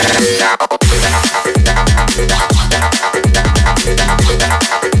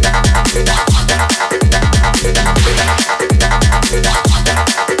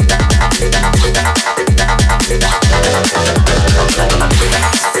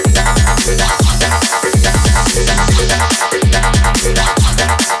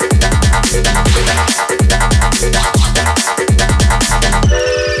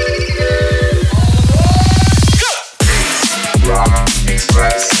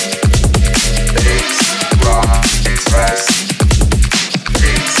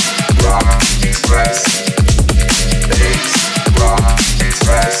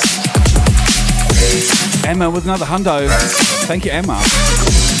 Emma with another hundo. Thank you, Emma.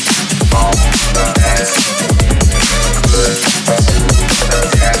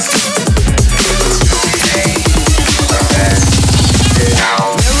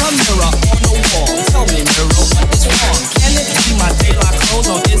 Mirror, mirror on the wall, tell me, mirror, what is wrong? Can it be my daylight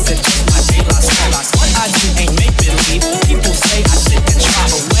clothes or is it just my daylight style? What I do ain't make believe. People say I sit and try,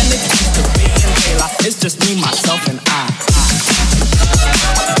 but when it comes to being daylight, it's just me, myself, and I.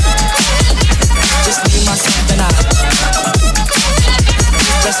 Just me, myself, and I.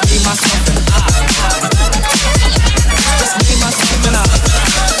 Just me, myself, and I. Just me, myself, and I.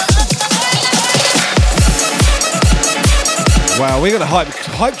 Wow, we got a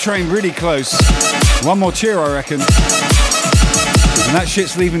hype train really close. One more cheer, I reckon. And that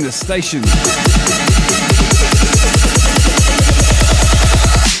shit's leaving the station.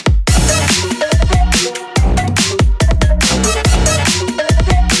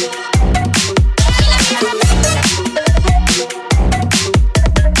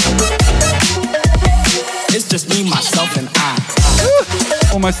 It's just me, myself, and I.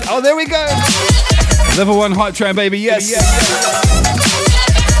 Almost. Oh, there we go. Level 1 hype train, baby. Yes.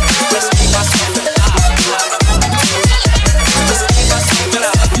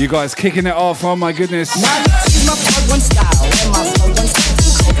 You guys kicking it off. Oh my goodness.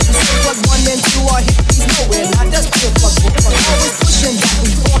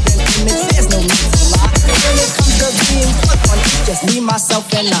 Just me,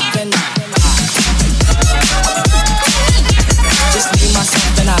 myself, and I. Just me,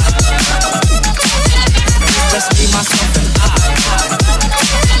 myself, and I. Just me, myself, and I.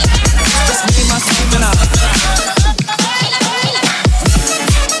 Just me, myself, and I.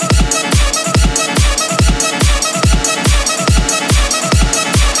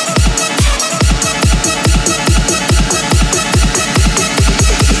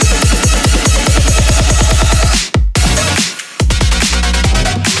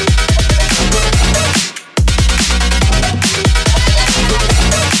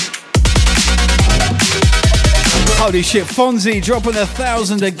 Holy shit, Fonzie dropping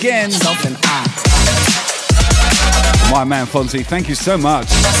 1,000 again. My man Fonzie, thank you so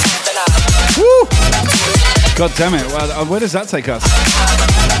much. Woo! God damn it, well, where does that take us?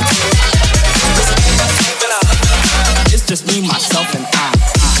 It's just me, myself, and I.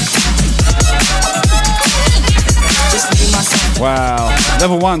 Just me, myself. Wow,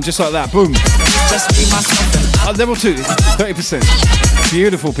 level 1, just like that, boom. Just me, myself, and I. Level 2, 30%.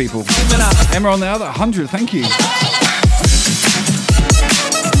 Beautiful people. Emma on the other, 100, thank you.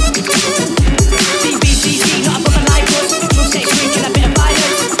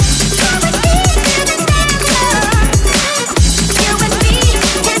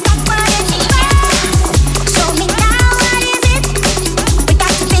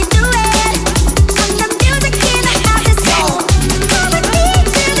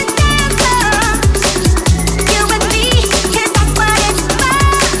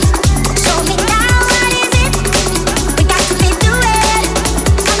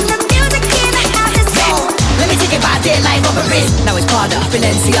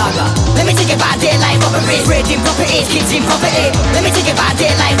 Balenciaga. Let me take it by daylight robberies. Raiding properties, kids in poverty. Let me take it by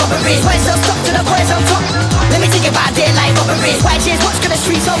daylight robberies. Boys on top to the boys on top. Let me take it by daylight robberies. White chairs, watch the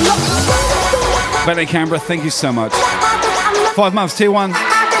streets on lock. Bentley Canberra, thank you so much. 5 months, tier 1.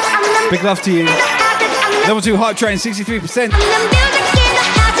 Big love to you. Level 2 Hype Train, 63%.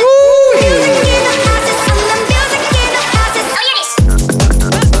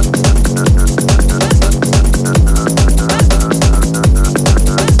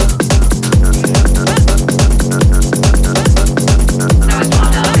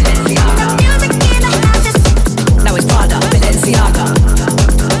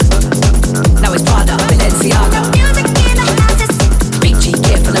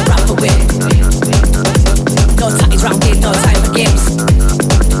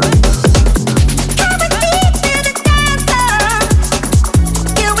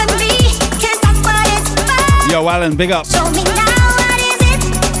 Yo, Alan, big up. Show me now, what is it?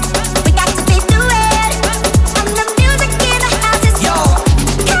 We got to be through it. And the music in the house is yo.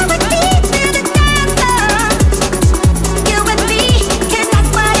 Come with me to the dance floor. You and me, 'cause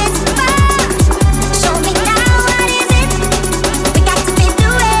that's what it's for. Show me now, what is it? We got to be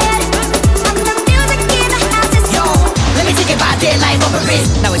through it. And the music in the house is yo. Let me take it by daylight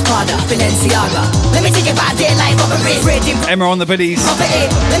robberies. Now it's Prada, Balenciaga. Let me take it by daylight robberies. Emma on the biddies.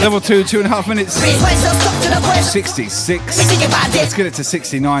 Level 2, 2.5 minutes. 66. Let's get it to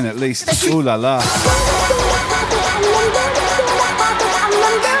 69 at least. Ooh la la.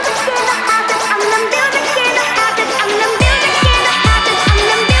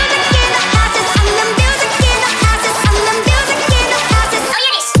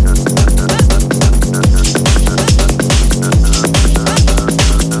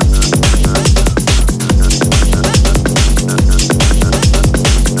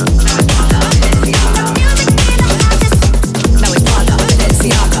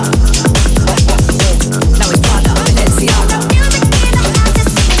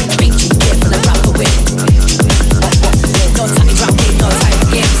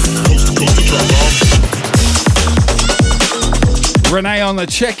 Renee on the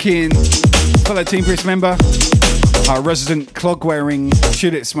check-in, fellow Team Brisk member, our resident clog-wearing,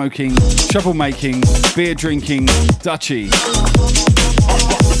 shoot-it smoking, trouble-making, beer-drinking Dutchie.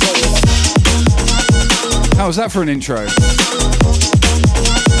 How was that for an intro?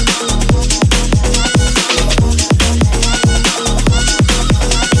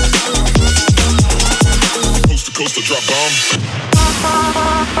 Coast to coast to drop bomb.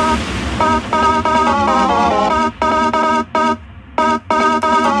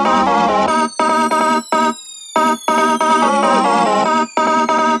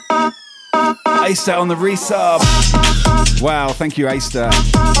 Aster on the resub. Wow, thank you, Aster.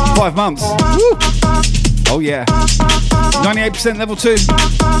 5 months. Woo. Oh yeah. 98% level 2.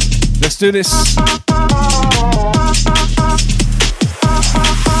 Let's do this.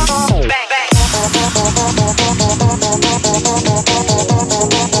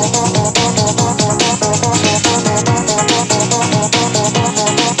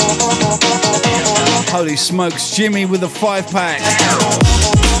 Holy smokes, Jimmy with a 5-pack.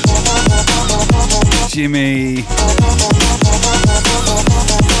 Jimmy.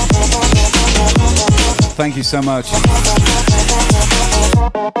 Thank you so much.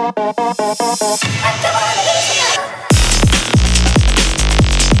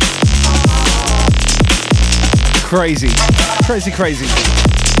 Crazy. Crazy, crazy.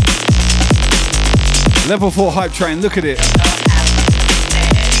 Level 4 hype train, look at it.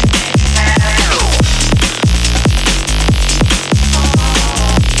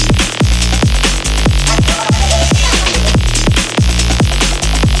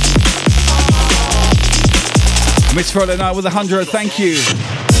 Miss Friday Night with 100, thank you.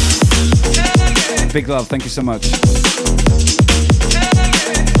 Big love, thank you so much.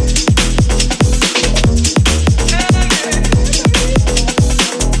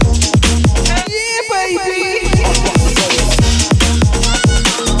 Yeah, baby.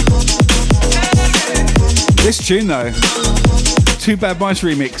 This tune though, Too Bad Mice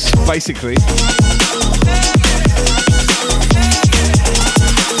remix, basically.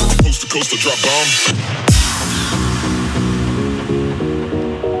 Coast to coast to drop bomb.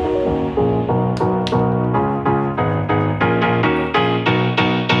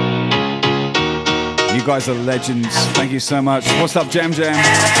 You guys are legends. Thank you so much. What's up, Jam Jam?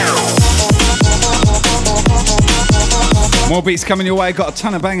 More beats coming your way. Got a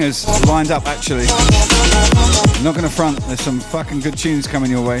ton of bangers lined up, actually. I'm not going to front. There's some fucking good tunes coming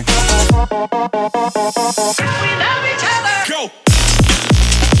your way. Go!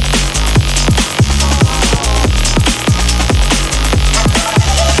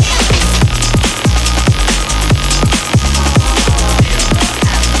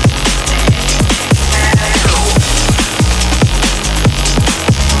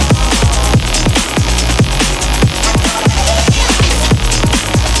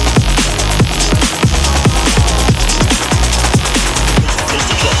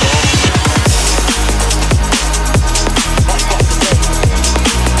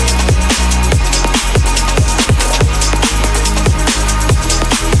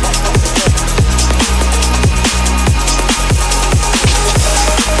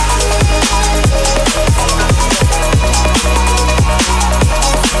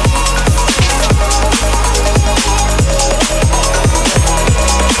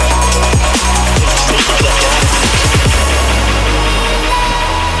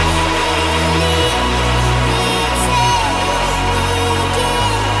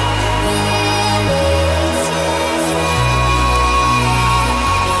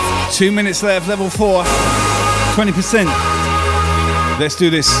 2 minutes left, level 4. 20%. Let's do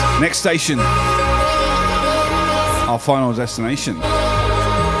this. Next station. Our final destination.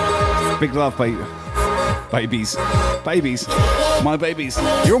 Big love, babies. Babies. My babies.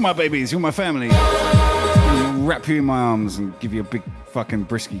 You're my babies. You're my family. I'll wrap you in my arms and give you a big fucking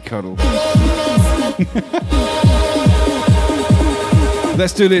brisky cuddle.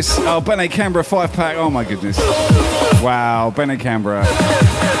 Let's do this. Oh, Bene Canberra 5-pack. Oh my goodness. Wow, Bene Canberra.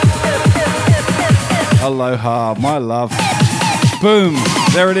 Aloha, my love. Boom.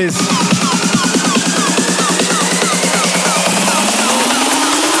 There it is.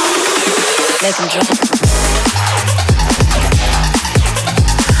 Make them drop.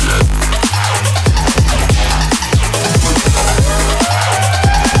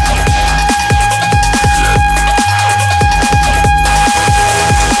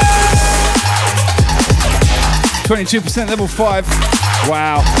 22% level 5.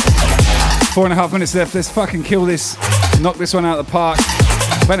 Wow. 4.5 minutes left. Let's fucking kill this. Knock this one out of the park.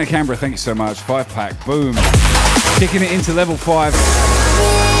 Bene Canberra, thank you so much. 5-pack. Boom. Kicking it into level 5.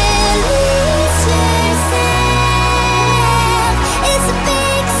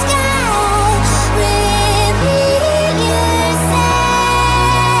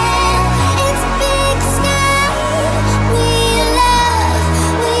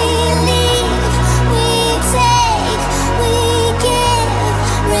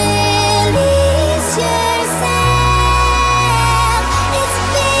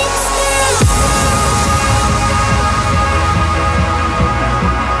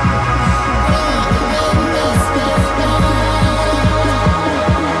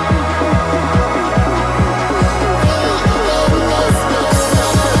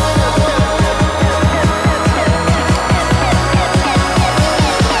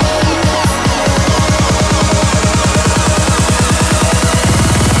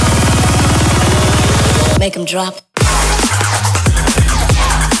 Make them drop.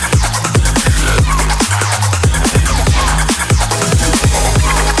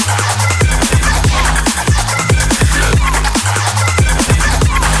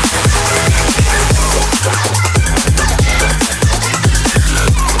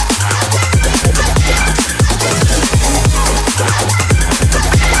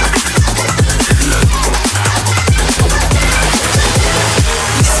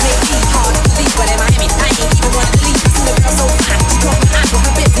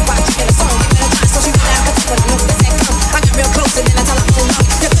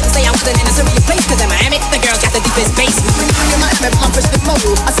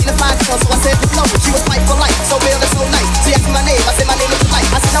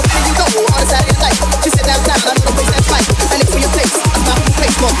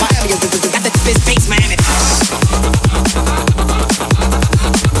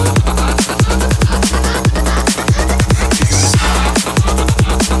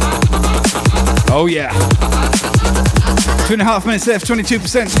 2.5 minutes left,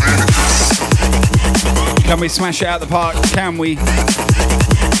 22%. Can we smash it out the park? Can we?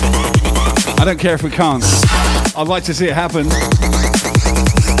 I don't care if we can't. I'd like to see it happen.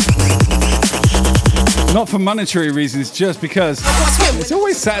 Not for monetary reasons, just because it's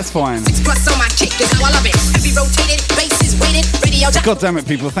always satisfying. God damn it,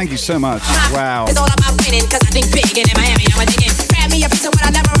 people. Thank you so much. Wow.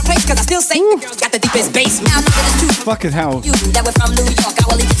 Fucking hell.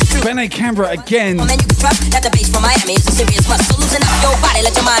 Bene Canberra again. Forget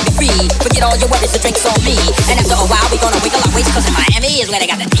all your worries, the drink's on me. And after a while, we gonna wiggle our waist, cause in Miami is where they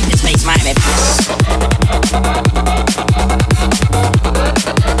got the deepest bass, Miami.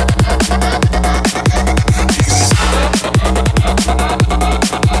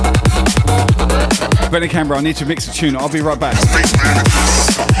 Bene Canberra, I need to mix a tune. I'll be right back.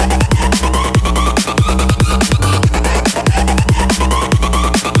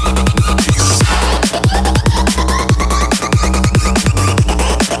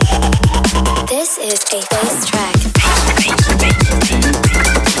 This is a bass track.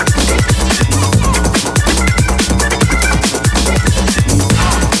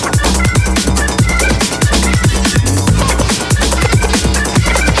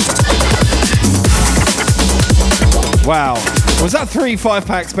 Wow. Was that 3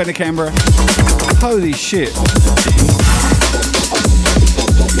 5-packs, Bene Canberra? Holy shit.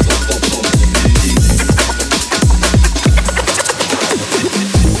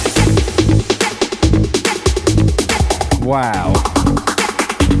 Wow.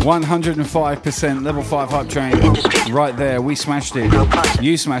 105% level 5 hype train. Right there. We smashed it.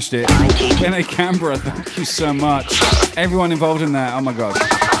 You smashed it. Bene Canberra, thank you so much. Everyone involved in that. Oh my god.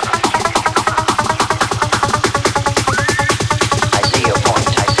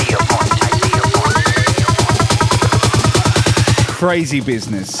 crazy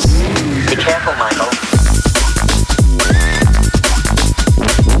business. Be careful, Michael.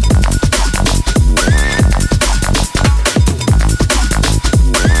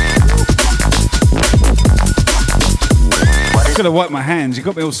 I've got to wipe my hands. You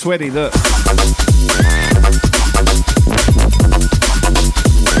got me all sweaty. Look.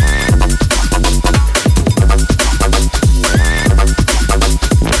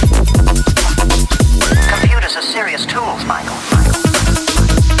 Computers are serious tools, Michael.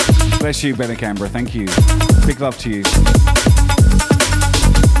 Bless you, Benny Canberra. Thank you. Big love to you.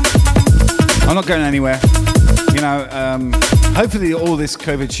 I'm not going anywhere. You know, hopefully all this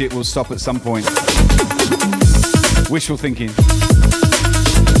COVID shit will stop at some point. Wishful thinking.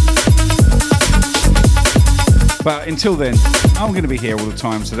 But until then, I'm going to be here all the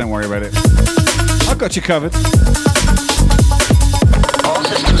time, so don't worry about it. I've got you covered. All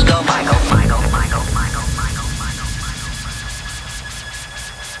systems go, Michael.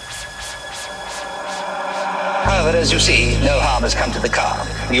 However, as you see, no harm has come to the car.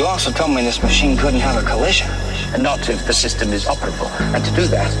 You also told me this machine couldn't have a collision, and not if the system is operable. And to do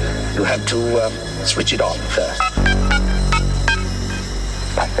that, you have to switch it on first.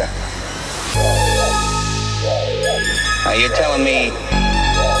 Like that. Now you're telling me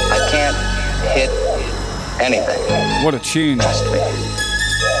I can't hit anything. What a tune. Trust me.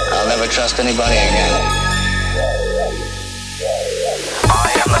 I'll never trust anybody again.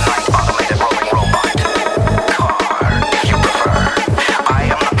 I am the night automated rolling robot. Car, if you prefer. I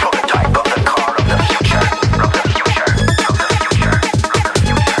am the prototype of the car of the future.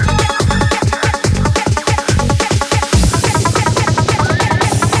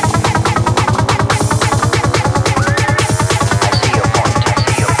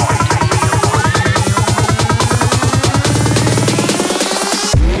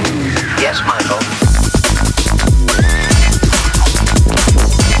 Yes, Michael.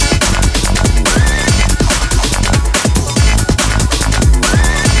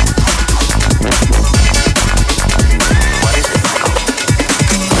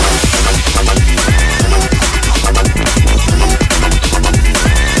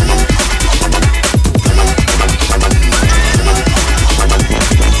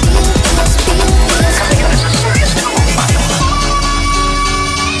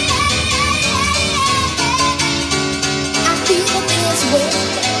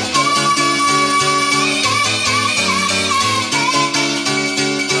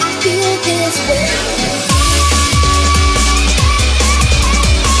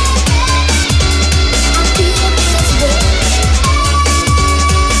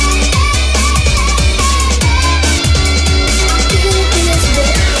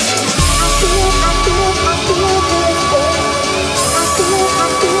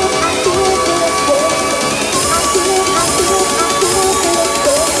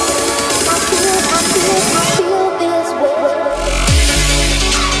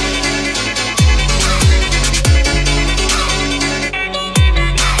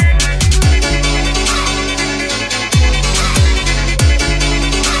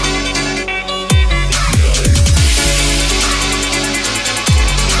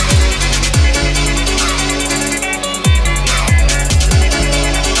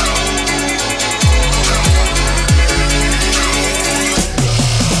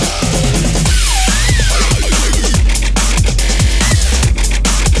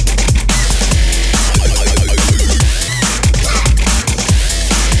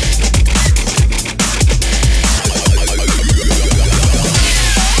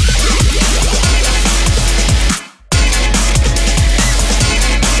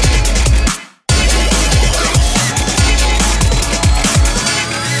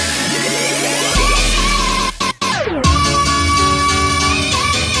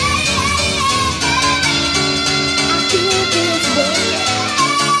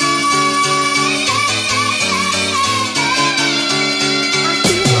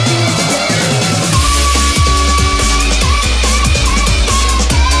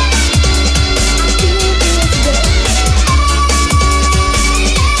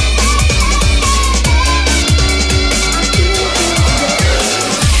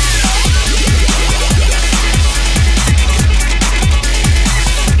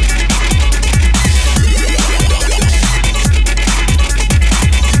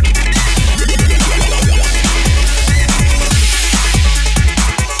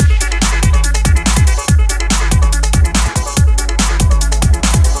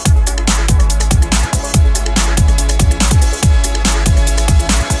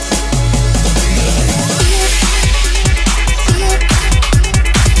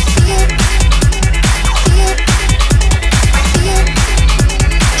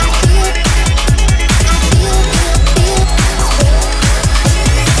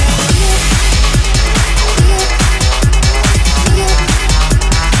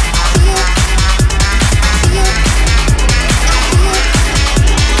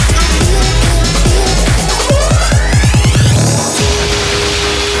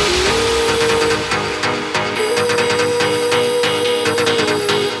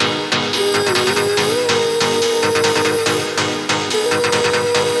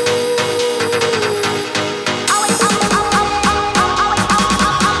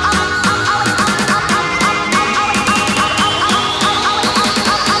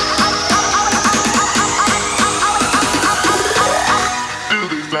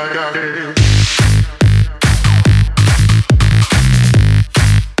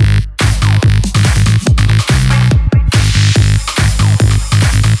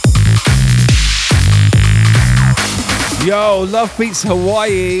 Yo, Love Beats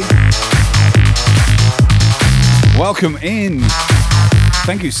Hawaii. Welcome in.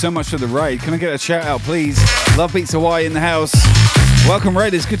 Thank you so much for the raid. Can I get a shout out, please? Love Beats Hawaii in the house. Welcome,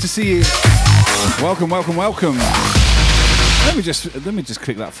 Raiders. Good to see you. Welcome, welcome, welcome. Let me just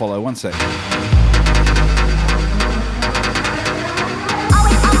click that follow. One sec.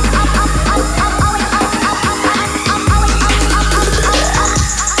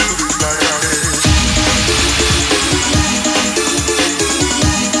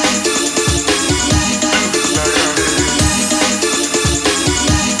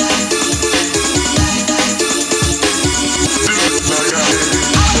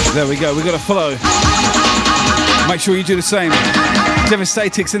 There we go, we got a follow. Make sure you do the same.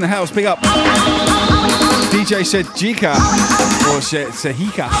 Devastatics in the house, big up. DJ said Jika, or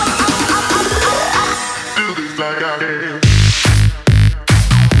Sehika.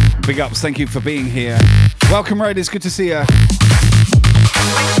 Big ups, thank you for being here. Welcome, Raiders, good to see you.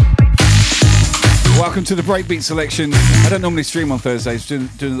 Welcome to the Breakbeat selection. I don't normally stream on Thursdays, doing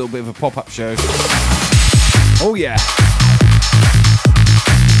a little bit of a pop-up show. Oh yeah.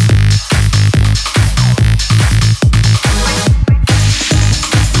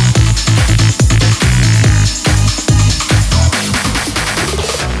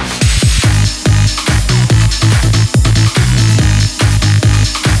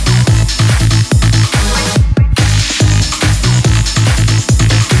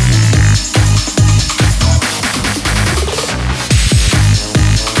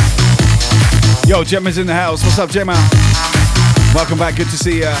 Yo, Gemma's in the house. What's up, Gemma? Welcome back. Good to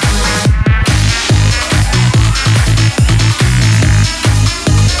see ya.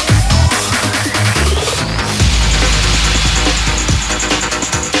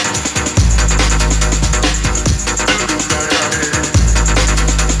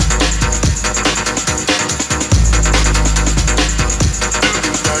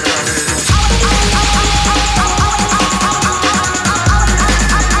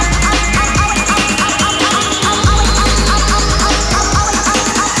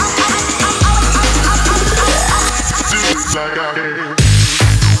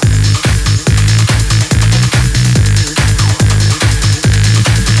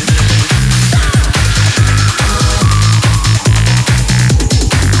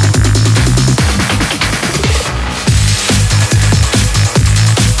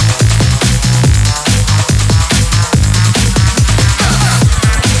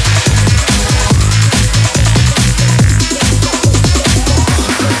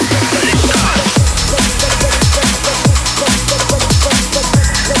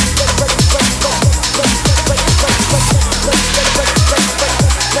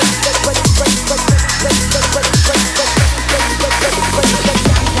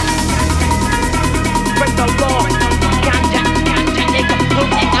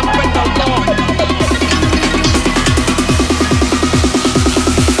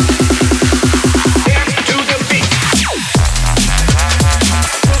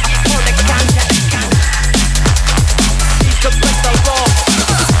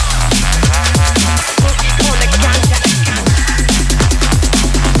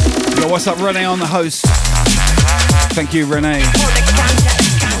 What's up, Renee on the host? Thank you, Renee.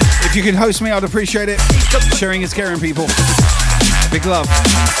 If you can host me, I'd appreciate it. Sharing is caring, people. Big love.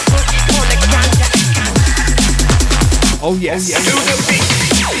 Oh, yes. Oh, yes.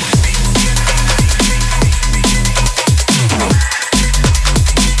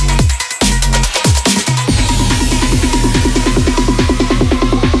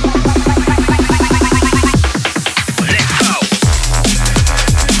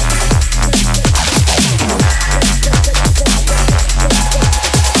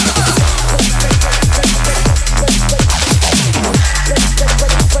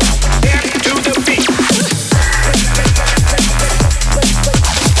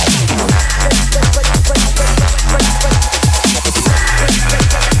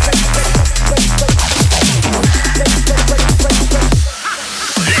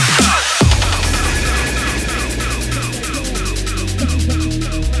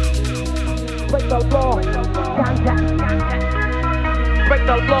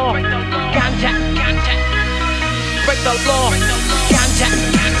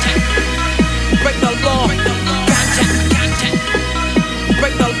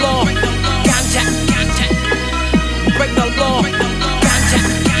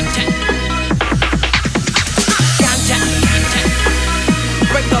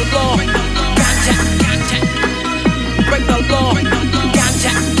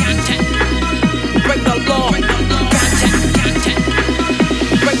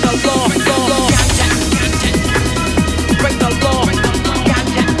 Break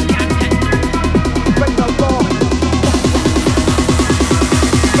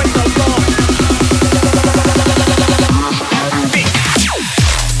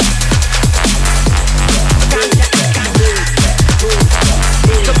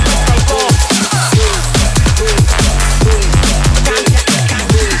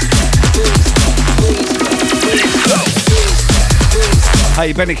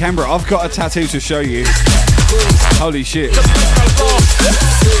Hey, Benny Canberra, I've got a tattoo to show you. Holy shit. It's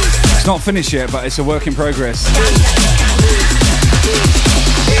not finished yet, but it's a work in progress.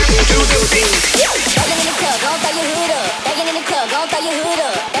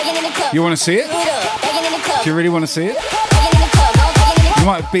 You want to see it? Do you really want to see it?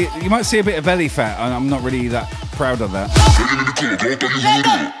 You might see a bit of belly fat, and I'm not really that proud of that.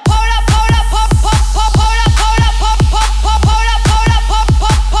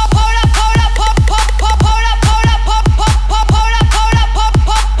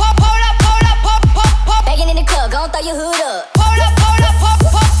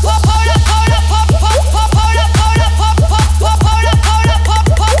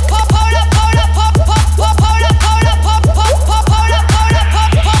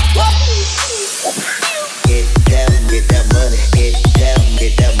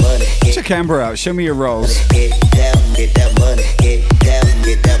 Canberra out, show me your rolls.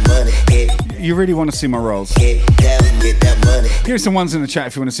 You really want to see my rolls? Here's some ones in the chat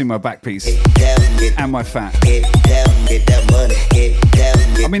if you want to see my back piece and my fat.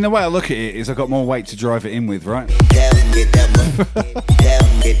 I mean, the way I look at it is I've got more weight to drive it in with, right?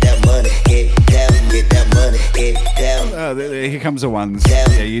 Here comes the ones.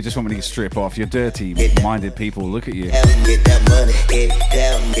 Yeah, you just want me to strip off. You're dirty-minded people. Look at you.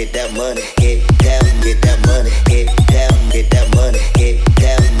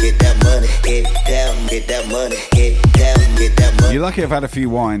 You're lucky I've had a few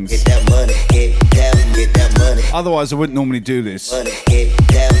wines. Otherwise, I wouldn't normally do this.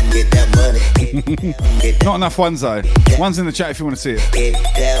 Not enough ones though. Ones in the chat if you want to see it.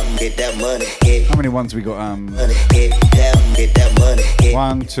 How many ones we got?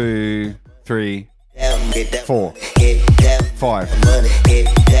 1, 2, 3, 4, 5.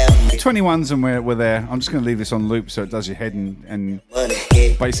 21s and we're there. I'm just going to leave this on loop so it does your head and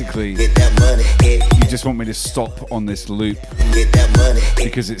basically you just want me to stop on this loop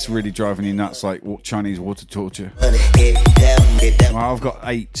because it's really driving you nuts like Chinese water torture. Well, I've got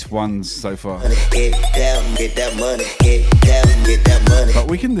 8 ones so far. But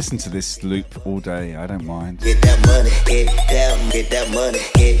we can listen to this loop all day. I don't mind. Yeah,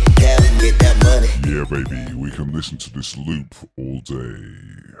 baby, we can listen to this loop all day.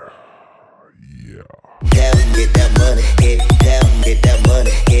 Yeah. Get that money, get down, get that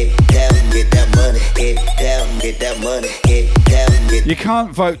money, get down, get that money, get down, get that money, get down, get. You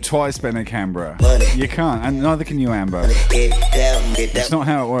can't vote twice, Ben Canberra. You can't, and neither can you, Amber. That's not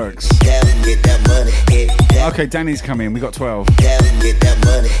how it works. Okay, Danny's coming. We got 12.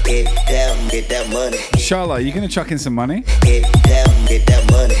 Charlotte, are you going to chuck in some money? I'm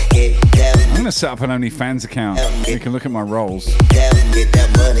going to set up an OnlyFans account so you can look at my rolls.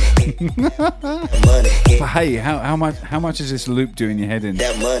 But hey, how much is this loop doing your head in?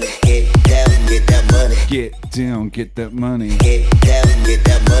 Get down, get that money. Get down, get that money. Get down, get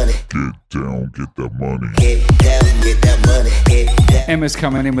that money. Get down, get that money. Get down. Emma's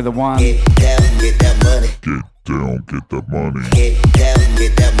coming in with a 1. Get down, get that money. Get down, get that money. Get down,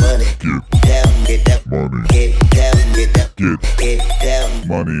 get that money. Get down, get that money. Get down, get that. Get down.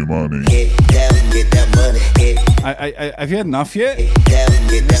 Money. Get down, get that money. Have you had enough yet? Get down,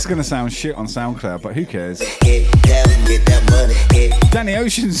 get this is going to sound shit on SoundCloud, but who cares? Get down, get that money. Get Danny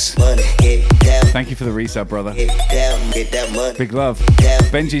Oceans. Money. Get down. Thank you for the resub, brother. Get down, get that money. Big love. Down.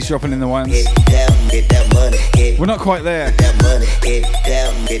 Benji's dropping in the ones. Get down, get that money. Get We're not quite there. Get that money. Get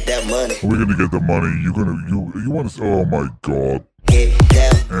down, get that money. We're gonna get the money. You want to? Oh my God. Get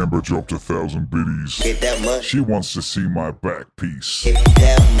down. Amber dropped 1,000 biddies. Get that money. She wants to see my back piece. Get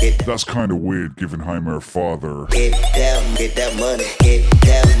down, get. That's kind of weird, given I'm her father. Get down, get that money. Get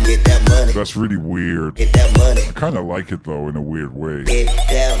down, get that money. That's really weird. Get that money. I kind of like it though, in a weird way. Get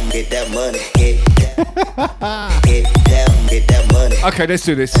down, get that money. Get down, get down, get that money. Okay, let's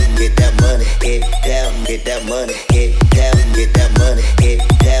do this. Get that money. Get down, get that money. Get down, get that money. Get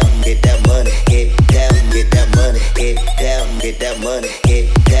down, get that money. Get down, get that money. Get down, get that money. Get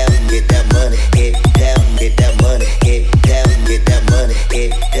down, get that money. Get down, get that money. Get down, get that money.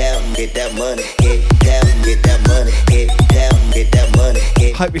 Get down, get that money. Get down, get that money. Get down, get that money.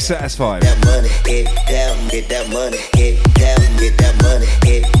 Hope you're satisfied. That money. Get down, get that money. Get down, get that money.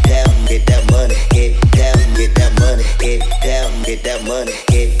 Get down, get that money. Get down, get that money. Get down, get that money.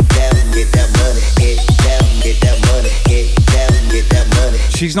 Get down, get that money. Get down, get that money. Get down, get that money.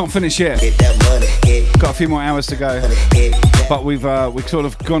 She's not finished yet. Get that money. Got a few more hours to go. But we've sort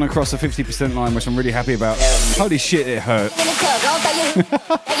of gone across the 50% line, which I'm really happy about. Holy shit, it hurt.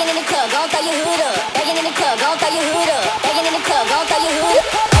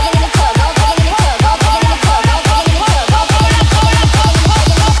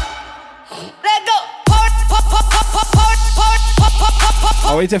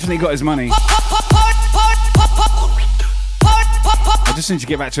 he definitely got his money. I just need to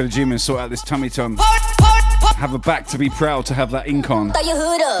get back to the gym and sort out this tummy tum. Have a back to be proud to have that ink on.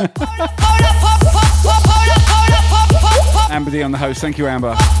 Amber D on the host. Thank you,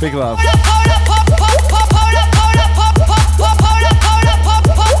 Amber. Big love.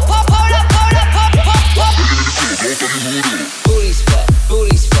 Booty sweat,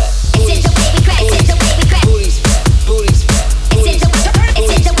 booty sweat. It's the baby crack, it's the baby crack. Booty sweat, booty sweat.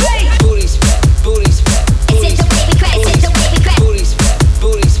 It's the booty sweat, booty sweat. It's the baby crack, it's the baby crack. Booty sweat,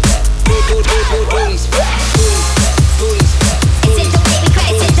 booty sweat. Booty sweat, booty sweat. It's the baby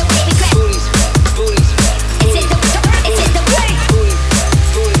crack, it's the baby crack. Booty sweat, booty sweat. It's the booty, it's the booty, booty,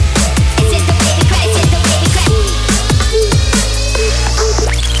 booty. It's the baby crack, it's the baby crack.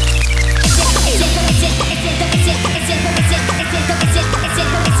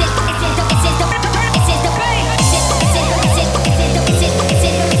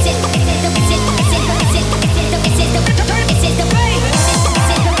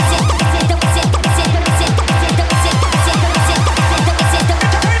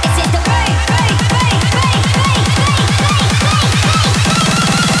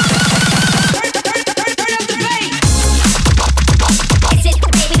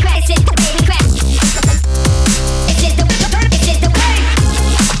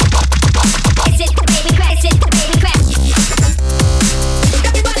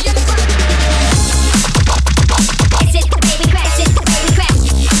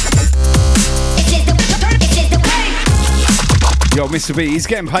 Yo, Mr. B, he's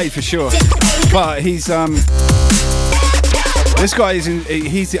getting paid for sure, but he's this guy is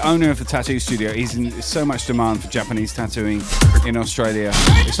he's the owner of the tattoo studio. He's in so much demand for Japanese tattooing in Australia.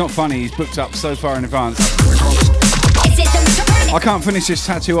 It's not funny, he's booked up so far in advance. I can't finish this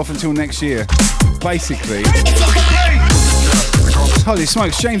tattoo off until next year, basically. Holy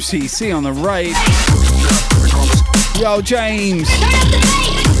smokes, James TC on the raid. Yo, James.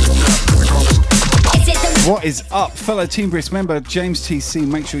 What is up, fellow Team Brisk member James TC?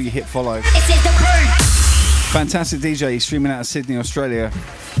 Make sure you hit follow. Fantastic DJ, streaming out of Sydney, Australia.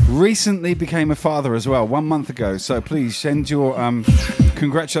 Recently became a father as well, 1 month ago. So please send your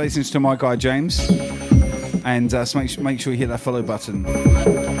congratulations to my guy James, and make sure you hit that follow button.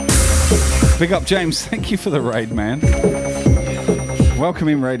 Big up, James. Thank you for the raid, man. Welcome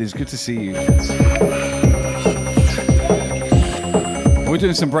in, raiders. Good to see you. We're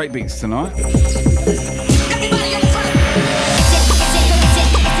doing some breakbeats tonight.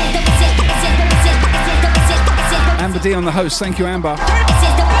 Amber D on the host. Thank you, Amber.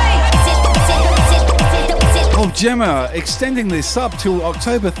 Oh, Gemma, extending this sub till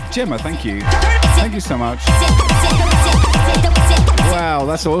October. Gemma, thank you. Thank you so much. Wow,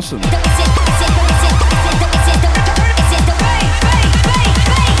 that's awesome.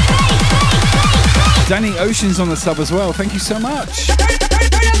 Danny Ocean's on the sub as well. Thank you so much.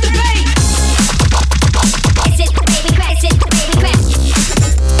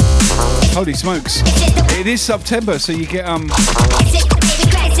 Holy smokes. It is September, so you get going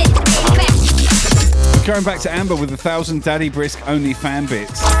back to Amber with 1,000 Daddy Brisk only fan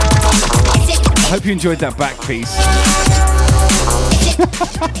bits. I hope you enjoyed that back piece.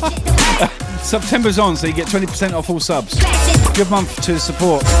 September's on, so you get 20% off all subs. Good month to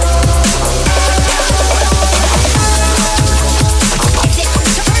support.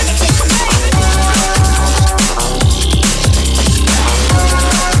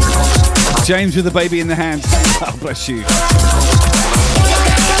 James with the baby in the hand. Oh, bless you.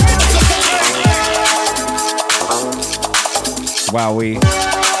 Wowee.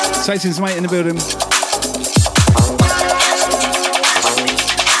 Satan's mate in the building.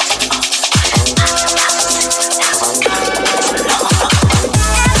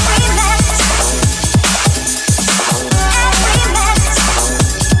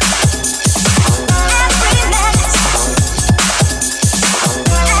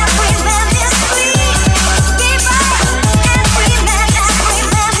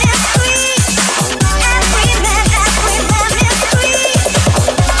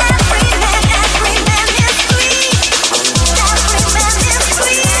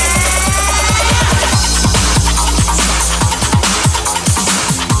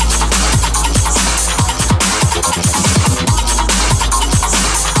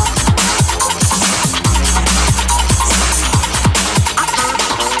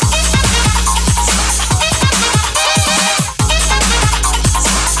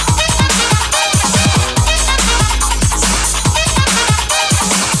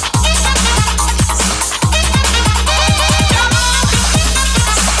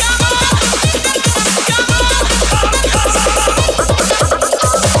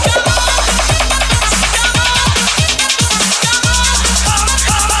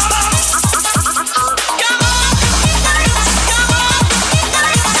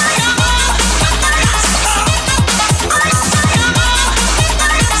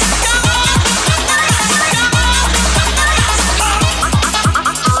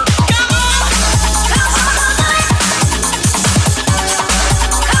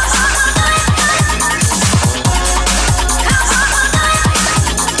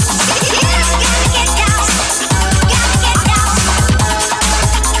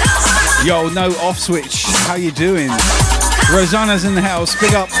 Yo, no off switch. How you doing? Rosanna's in the house.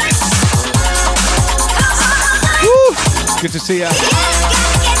 Big up. Woo! Good to see ya.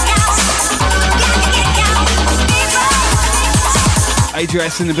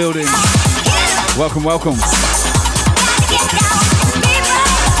 AJS in the building. Welcome, welcome.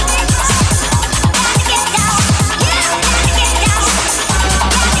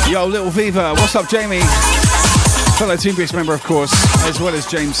 Yo, Little Viva. What's up, Jamie? Fellow Team Brisk member, of course, as well as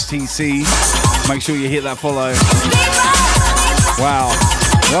James TC. Make sure you hit that follow. Wow.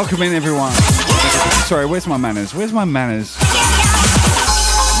 Welcome in, everyone. Sorry, where's my manners? Where's my manners?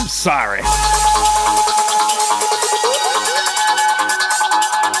 I'm sorry.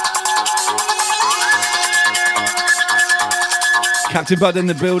 Captain Bud in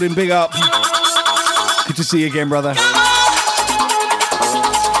the building, big up. Good to see you again, brother.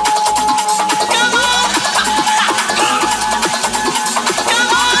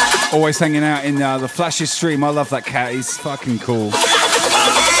 Always hanging out in the Flashes stream. I love that cat. He's fucking cool.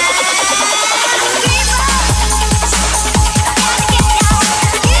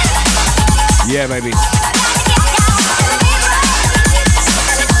 Yeah, baby.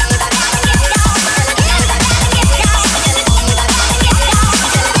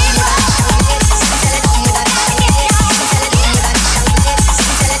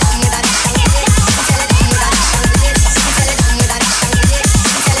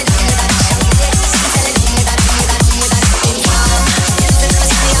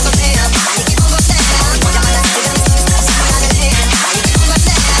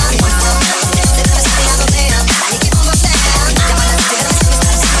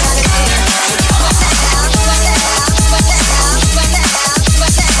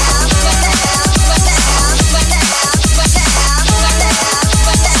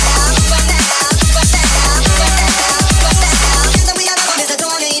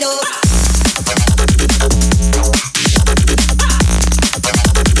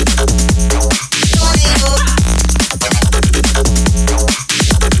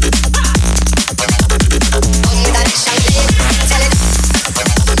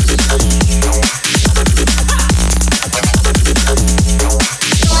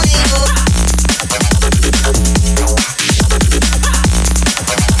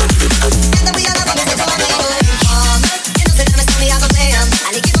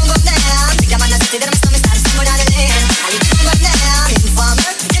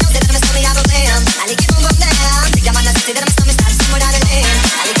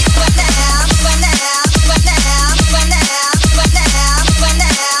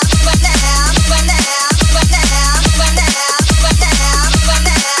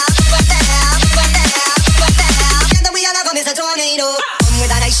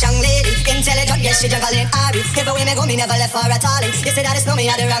 She juggling Ari. If away me go, me never left for a tally. You say that it's no me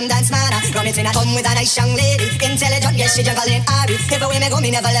at the rum dance man.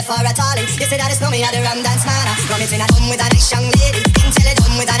 Run it in a home with a nice young lady.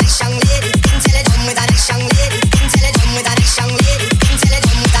 Intelligent with a nice young lady. Intelligent with a nice young lady. Intelligent with a nice young lady. Intelligent with a nice young lady. With a nice young lady. With a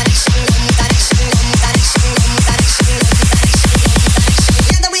nice young lady. With a nice young lady. With a nice young lady.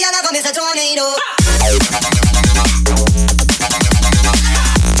 Yeah, that we all have them is a tornado.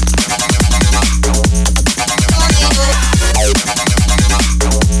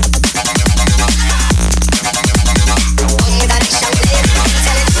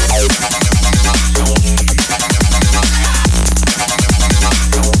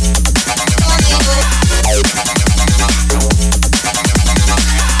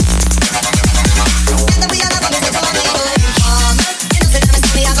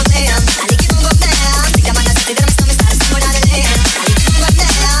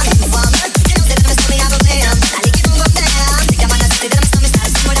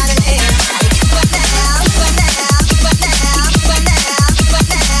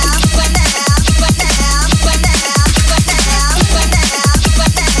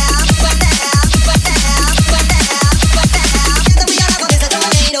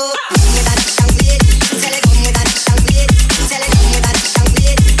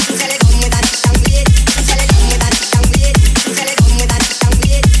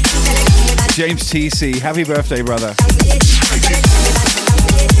 James TC, happy birthday, brother.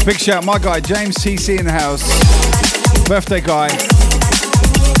 Big shout, my guy, James TC in the house. Birthday guy.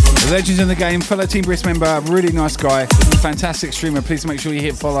 Legends in the game, fellow Team Brisk member, really nice guy. Fantastic streamer, please make sure you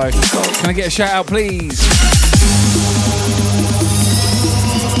hit follow. Can I get a shout out, please?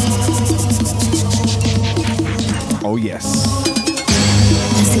 Oh, yes.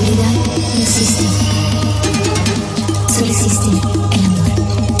 La seguridad no existe. Solo existe el amor.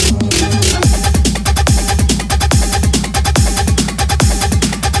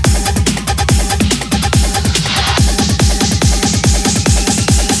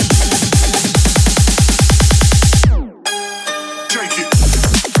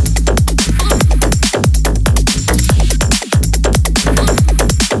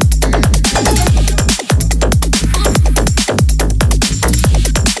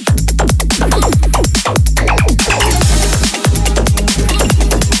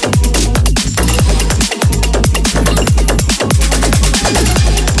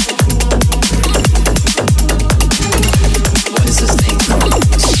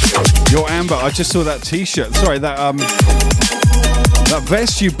 Amber, I just saw that T-shirt. Sorry, that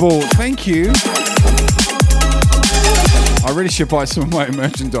vest you bought. Thank you. I really should buy some of my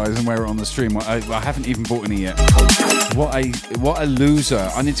merchandise and wear it on the stream. I haven't even bought any yet. What a loser.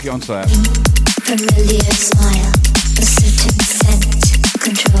 I need to get onto that. Familiar smile, a certain scent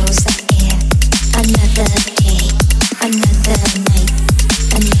controls the air. Another day, another night,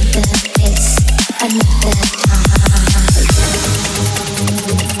 another place, another time.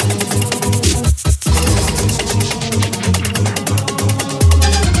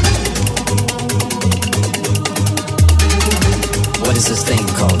 What is this thing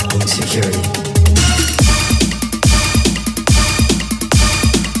called security?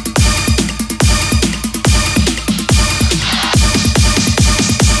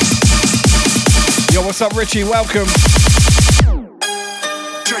 Yo, what's up, Richie? Welcome.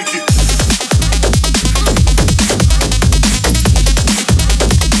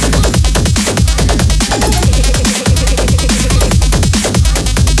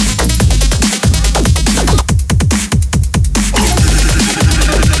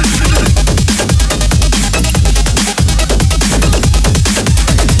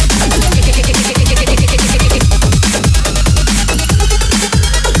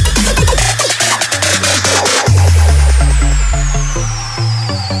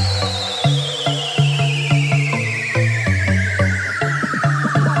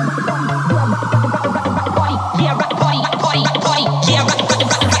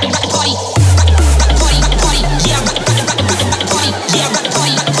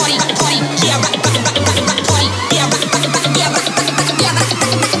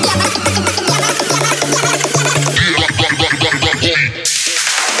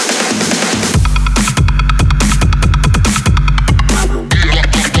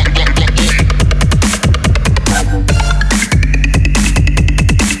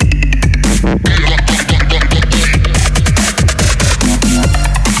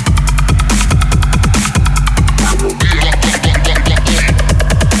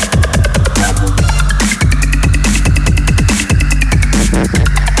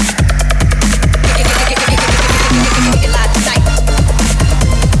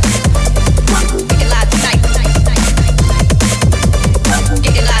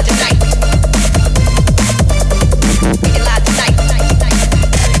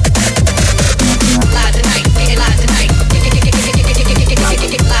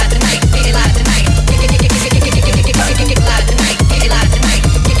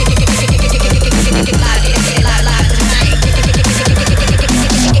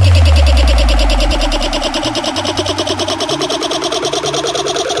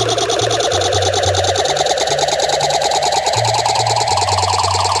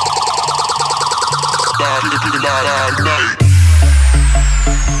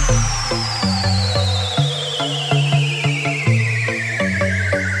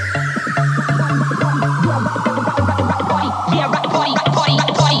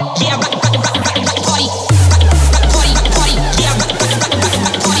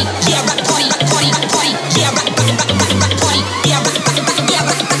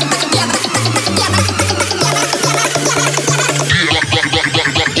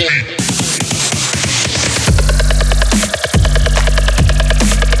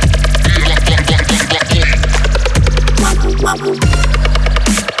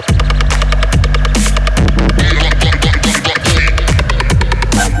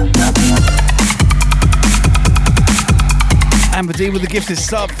 Amber D with the gifted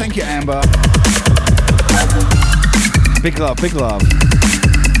sub. Thank you, Amber. Big love, big love.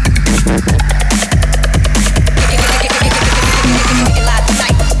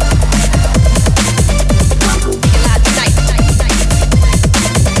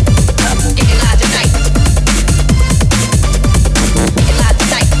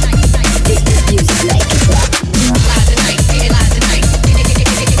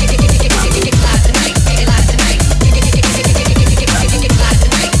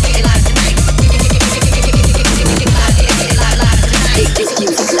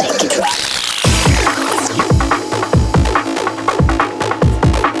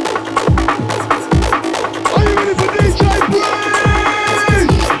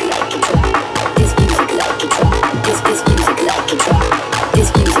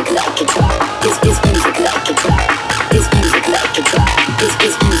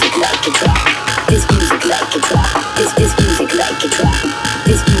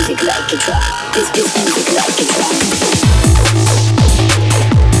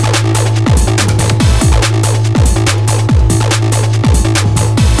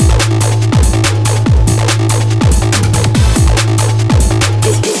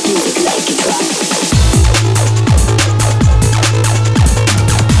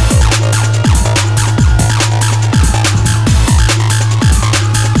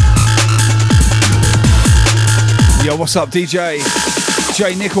 Yo, what's up, DJ?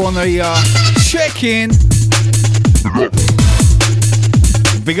 J Nickel on the check-in.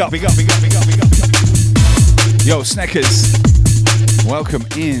 Big up, big up, big up, big up, big up, big up. Yo, Snackers, welcome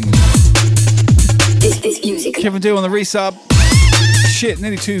in. This music. Kevin Do on the resub. Shit,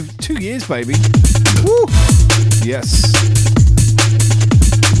 nearly two years, baby. Woo! Yes.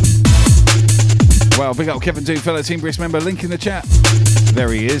 Wow, big up Kevin Do, fellow Team Brisk member. Link in the chat.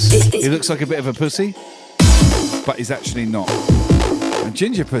 There he is. He looks like a bit of a pussy, but he's actually not. A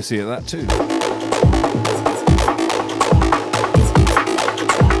ginger pussy at that too.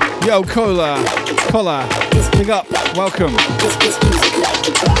 Yo, Cola, big up, welcome. This music like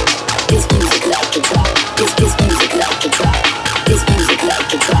the drop. This music like the drop. This music like the drop. This music like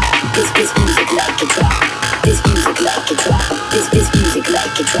the drop. This music like the drop. This music like the drop. This music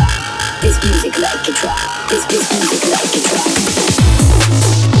like the drop. This music like the drop. This music like the drop.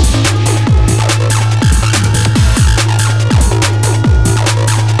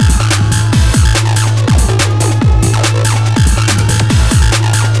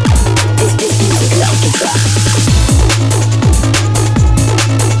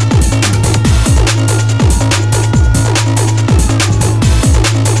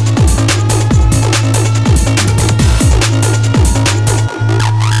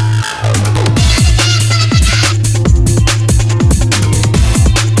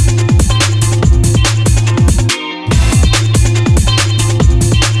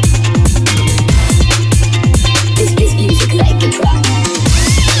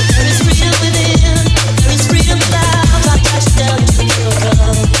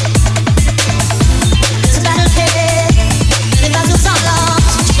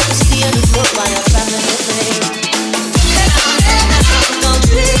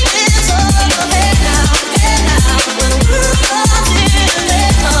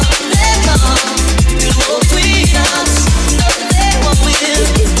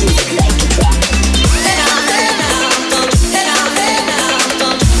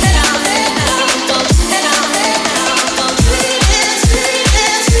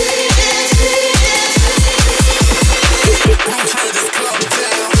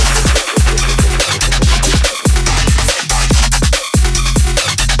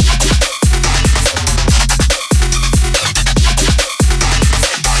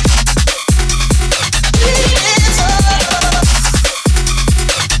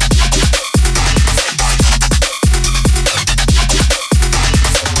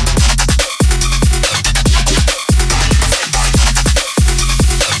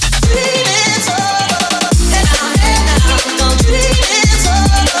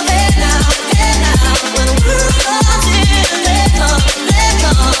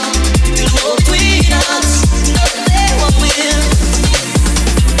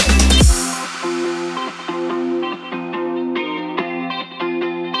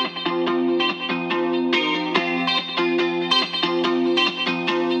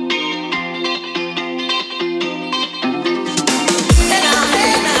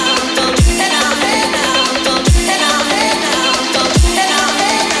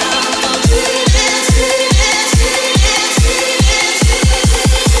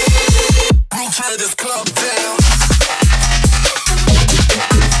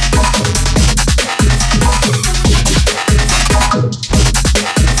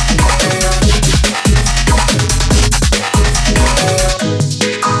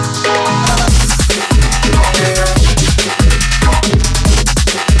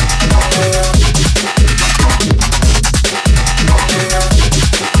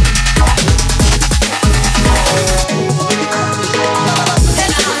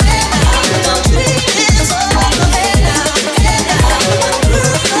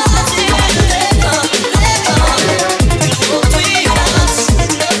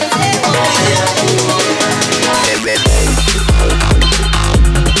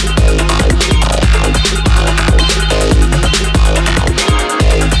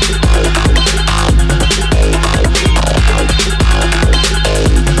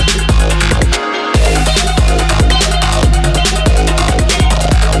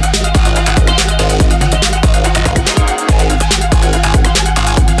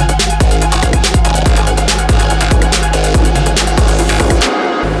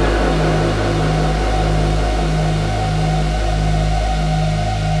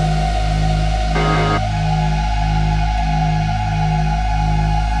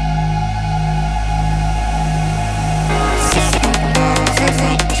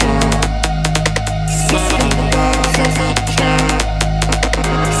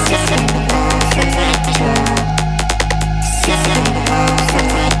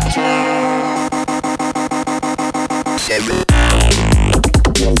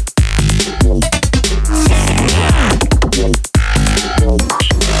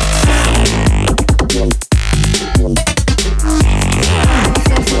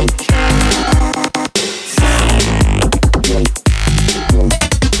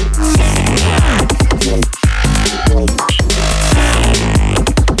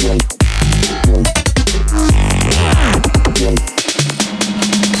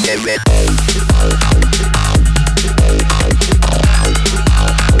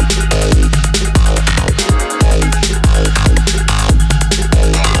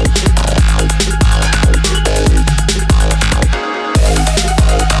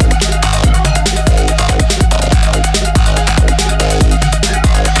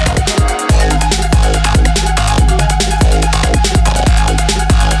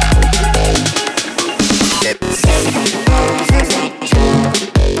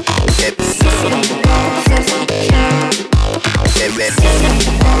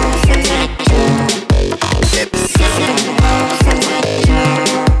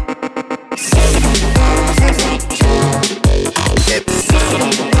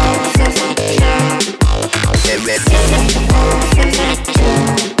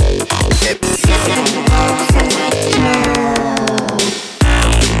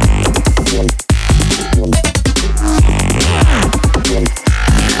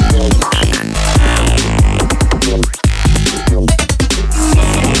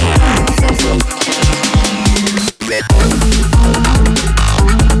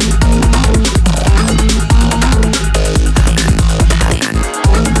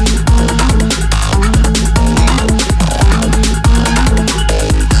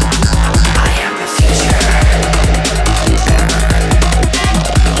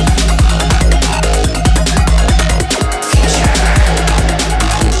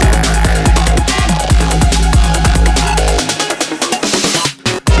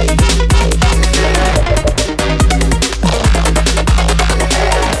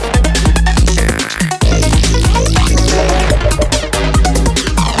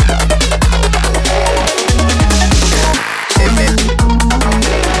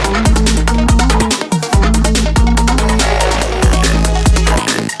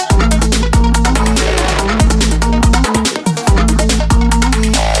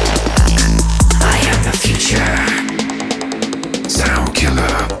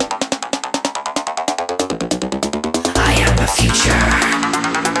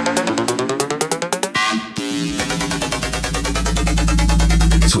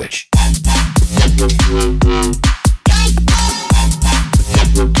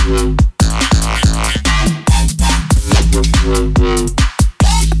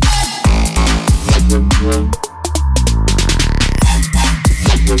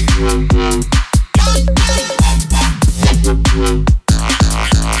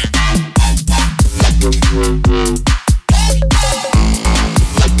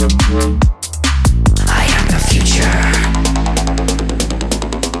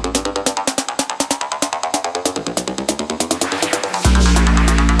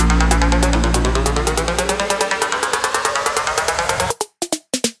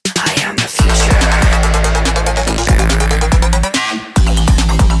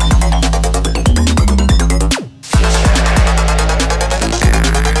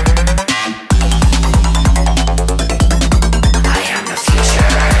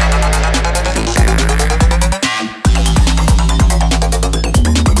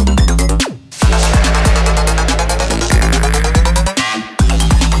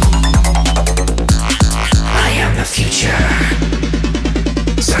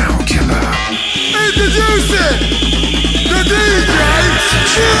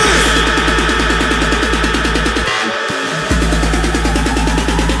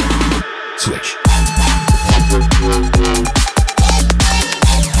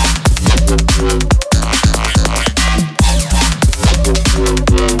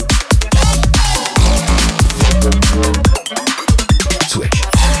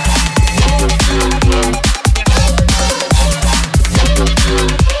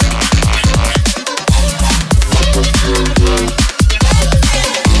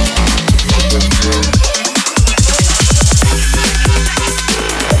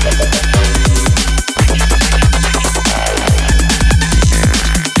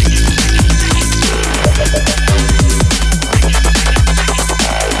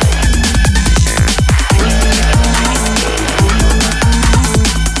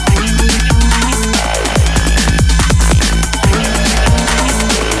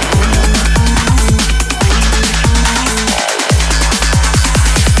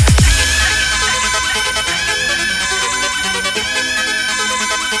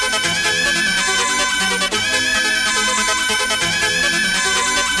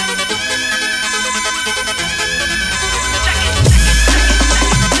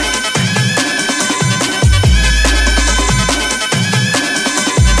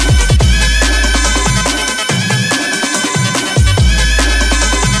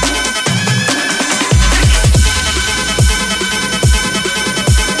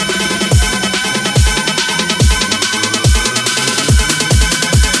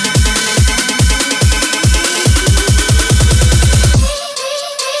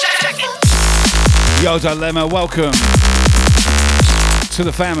 Joe Dilemma, welcome to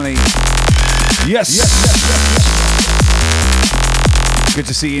the family. Yes. Good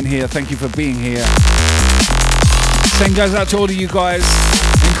to see you in here. Thank you for being here. Same goes out to all of you guys.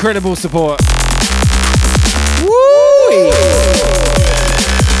 Incredible support. Woo!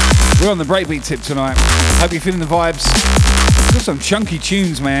 We're on the breakbeat tip tonight. Hope you're feeling the vibes. Got some chunky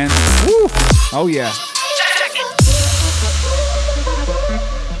tunes, man. Woo! Oh yeah.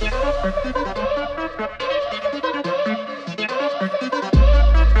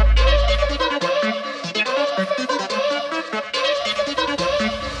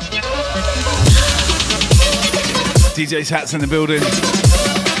 DJ's hats in the building.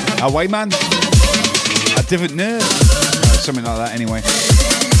 Away, man. A different nerd. Something like that, anyway.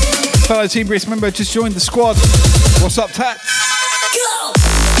 Fellow Team Brisk member just joined the squad. What's up, Tats?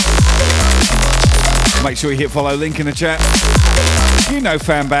 Make sure you hit follow, link in the chat. You know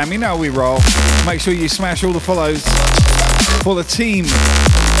Fam Bam, you know we roll. Make sure you smash all the follows for the team.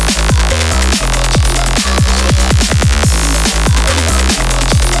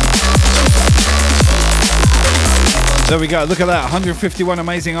 There we go, look at that, 151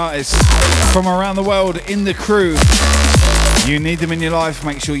 amazing artists from around the world in the crew. You need them in your life,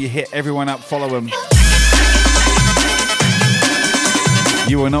 make sure you hit everyone up, follow them.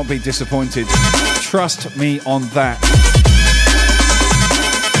 You will not be disappointed. Trust me on that.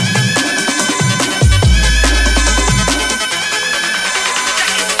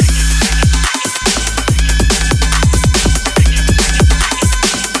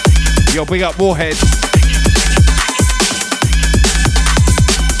 Yo, big up Warhead.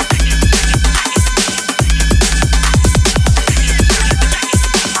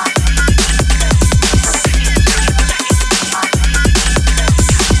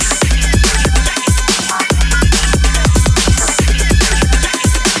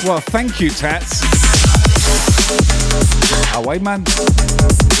 Well, thank you, Tats. Away, man.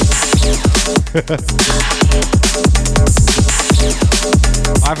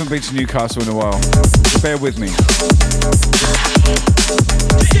 I haven't been to Newcastle in a while. Bear with me.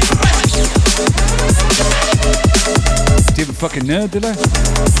 Didn't fucking nerd, did I?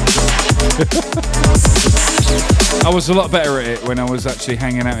 I was a lot better at it when I was actually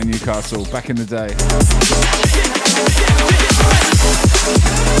hanging out in Newcastle back in the day.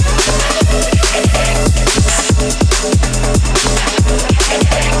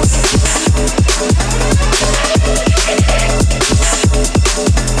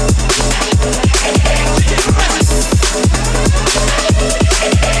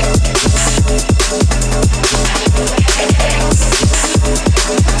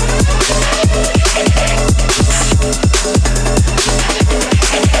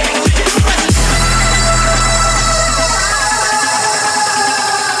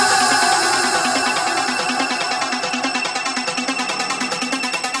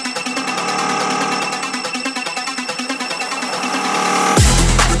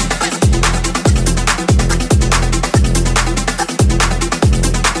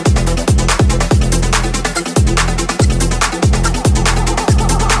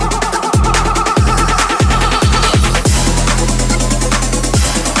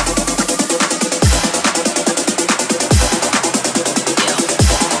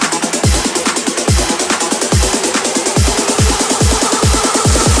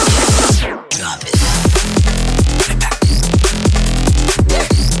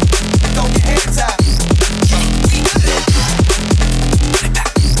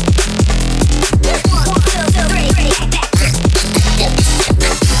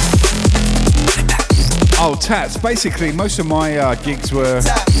 Tats. Basically, most of my gigs were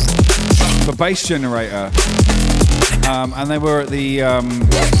for Bass Generator, and they were at the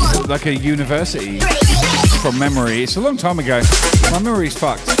like a university from memory. It's a long time ago. My memory's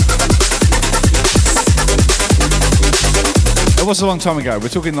fucked. It was a long time ago. We're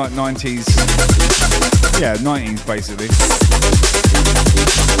talking like 90s. Yeah, 90s basically.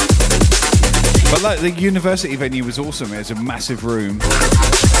 But like the university venue was awesome. It was a massive room.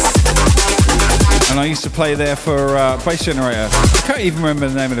 And I used to play there for Bass Generator. I can't even remember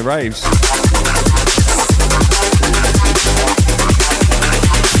the name of the raves.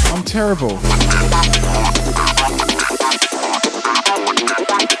 I'm terrible.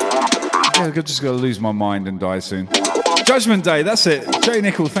 Yeah, I'm just going to lose my mind and die soon. Judgment Day, that's it. Jay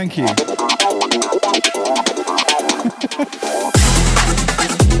Nickel, thank you.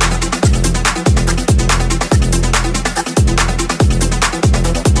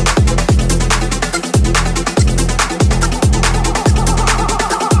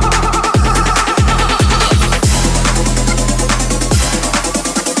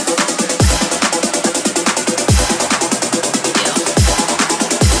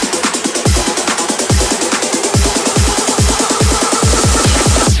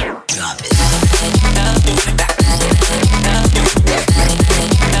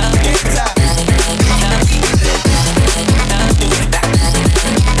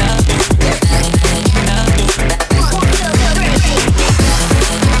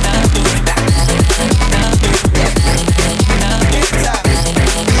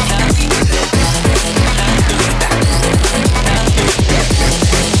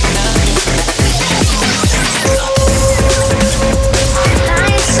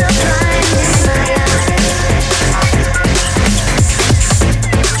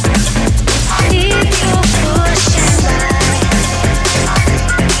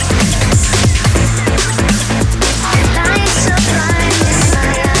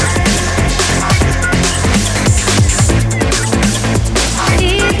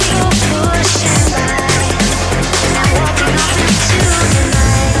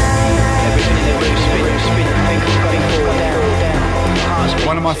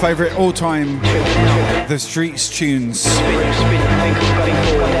 my favourite all-time The Streets tunes.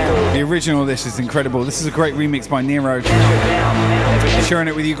 The original of this is incredible. This is a great remix by Nero. Sharing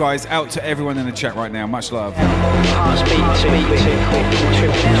it with you guys, out to everyone in the chat right now. Much love.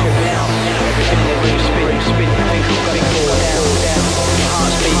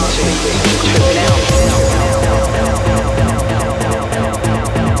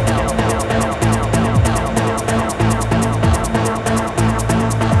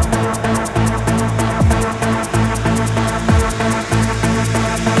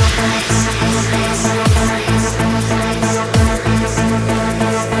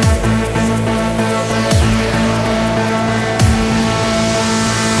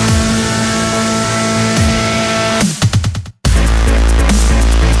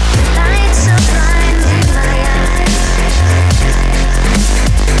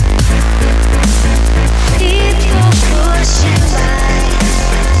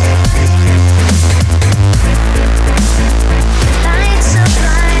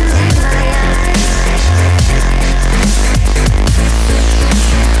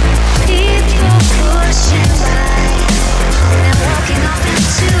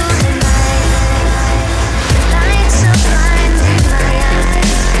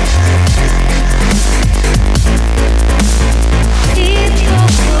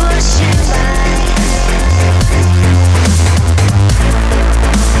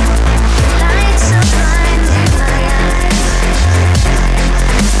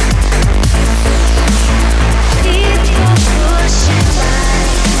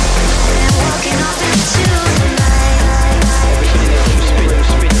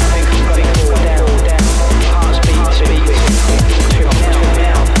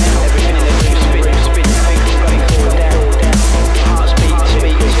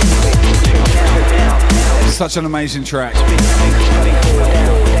 Such an amazing track.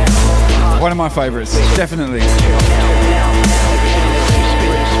 One of my favourites, definitely.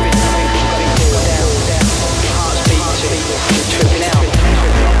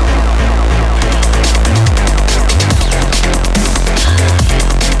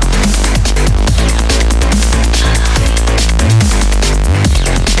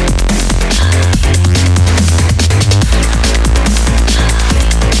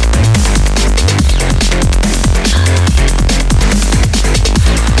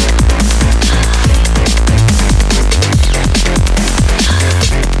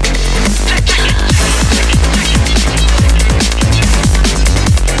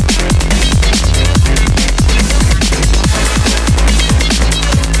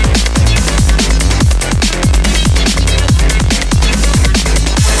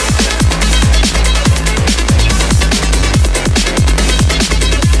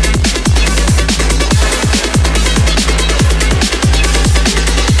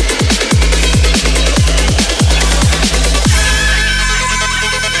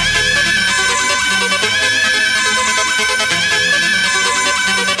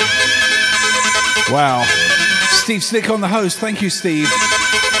 Wow. Steve Slick on the host. Thank you, Steve.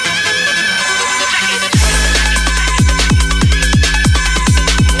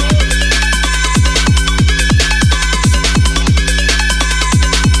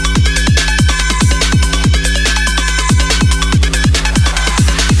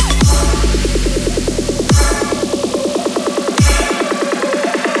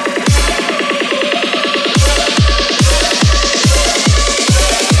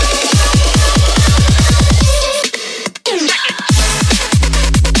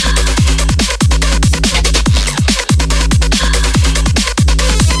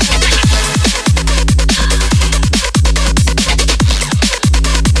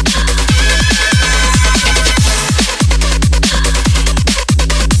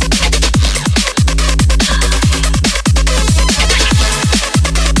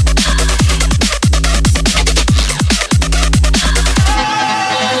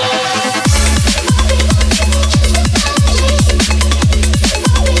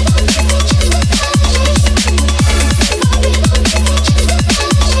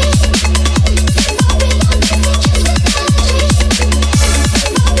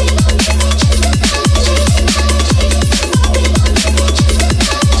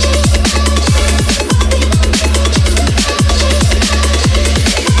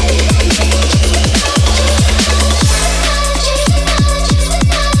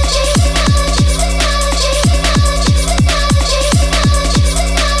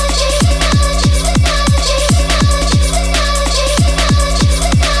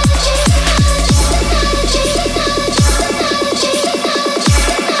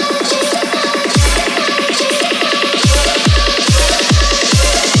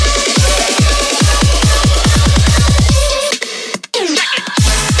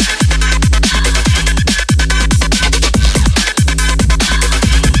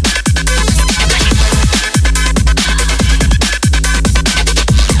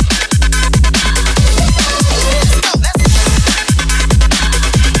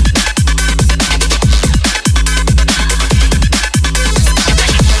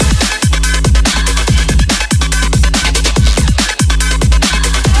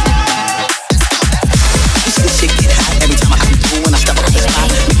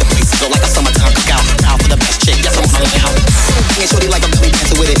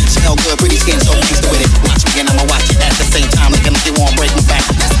 Smell good, pretty skin, so pleased with it. Watch me and I'ma watch it at the same time, looking like they won't break my back.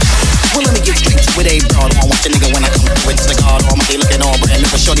 Well, let me get straight to it, a broad. Won't watch a nigga when I come through it. Cigar on my day, looking all brand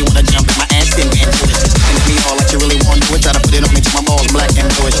new. But shorty wanna jump in my ass, then get to it. Looking at me all like you really want to do it. Try to put it on me till my balls black and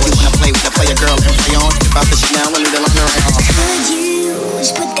bluish. You wanna play with the player girl and play on. If I fish it now, let me the lingerie on. Could you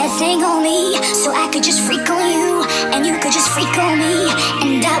just put that thing on me so I could just freak on you and you could just freak on me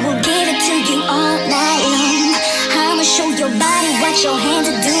and I will give it to you all night long. I'ma show your body what your hands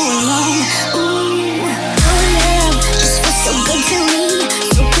are doing wrong. Ooh, your love just feels so good to me.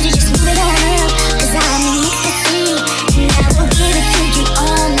 So could you just move it on up? Cause I'm in ecstasy and I will give it to you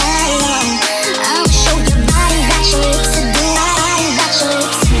all night long. I'ma show your body what your lips are doing. Body what your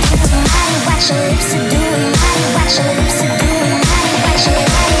lips are doing. Body what your lips are doing. Body what your lips are doing.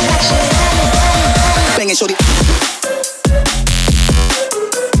 Body what your lips are doing. Banging shorty.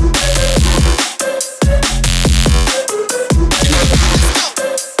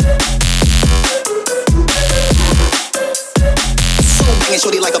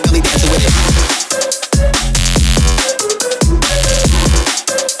 Shorty like a belly dancer with it.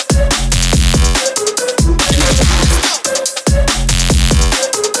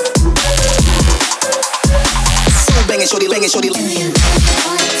 So banging shorty, banging shorty.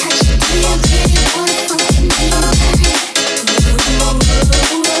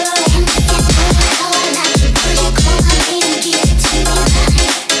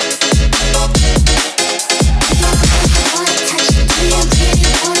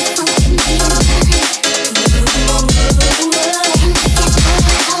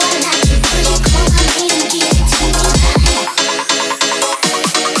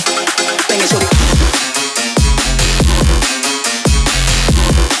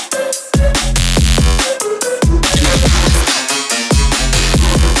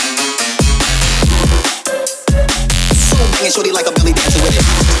 Shorty like a belly dancer with it.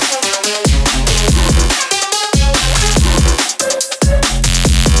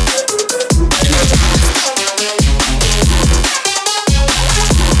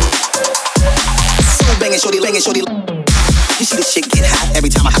 So banging shorty, banging shorty. You see this shit get hot every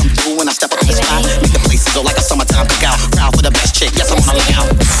time I come through when I step up in the spot. Make the place go like a summertime cookout. Proud for the best chick, yes, I'm on a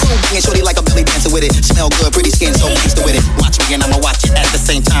lookout. So banging shorty like a belly dancer with it. Smell good, pretty skin, so pleased with it. Watch me and I'ma watch it at the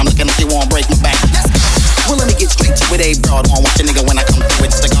same time, looking like they won't break my back. Well, let me get straight to it, a broad. Won't watch a nigga when I come through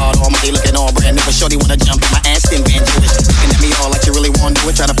it. Cigar on my day, looking all brand new. But shorty wanna jump in my ass, then van to it. Looking at me all like you really want to do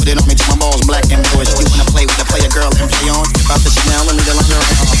it. Try to put it on me till my balls black and bluish. You wanna play with the player girl and play on. If I fish it now, let me the lingerie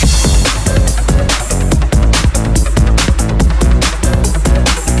on.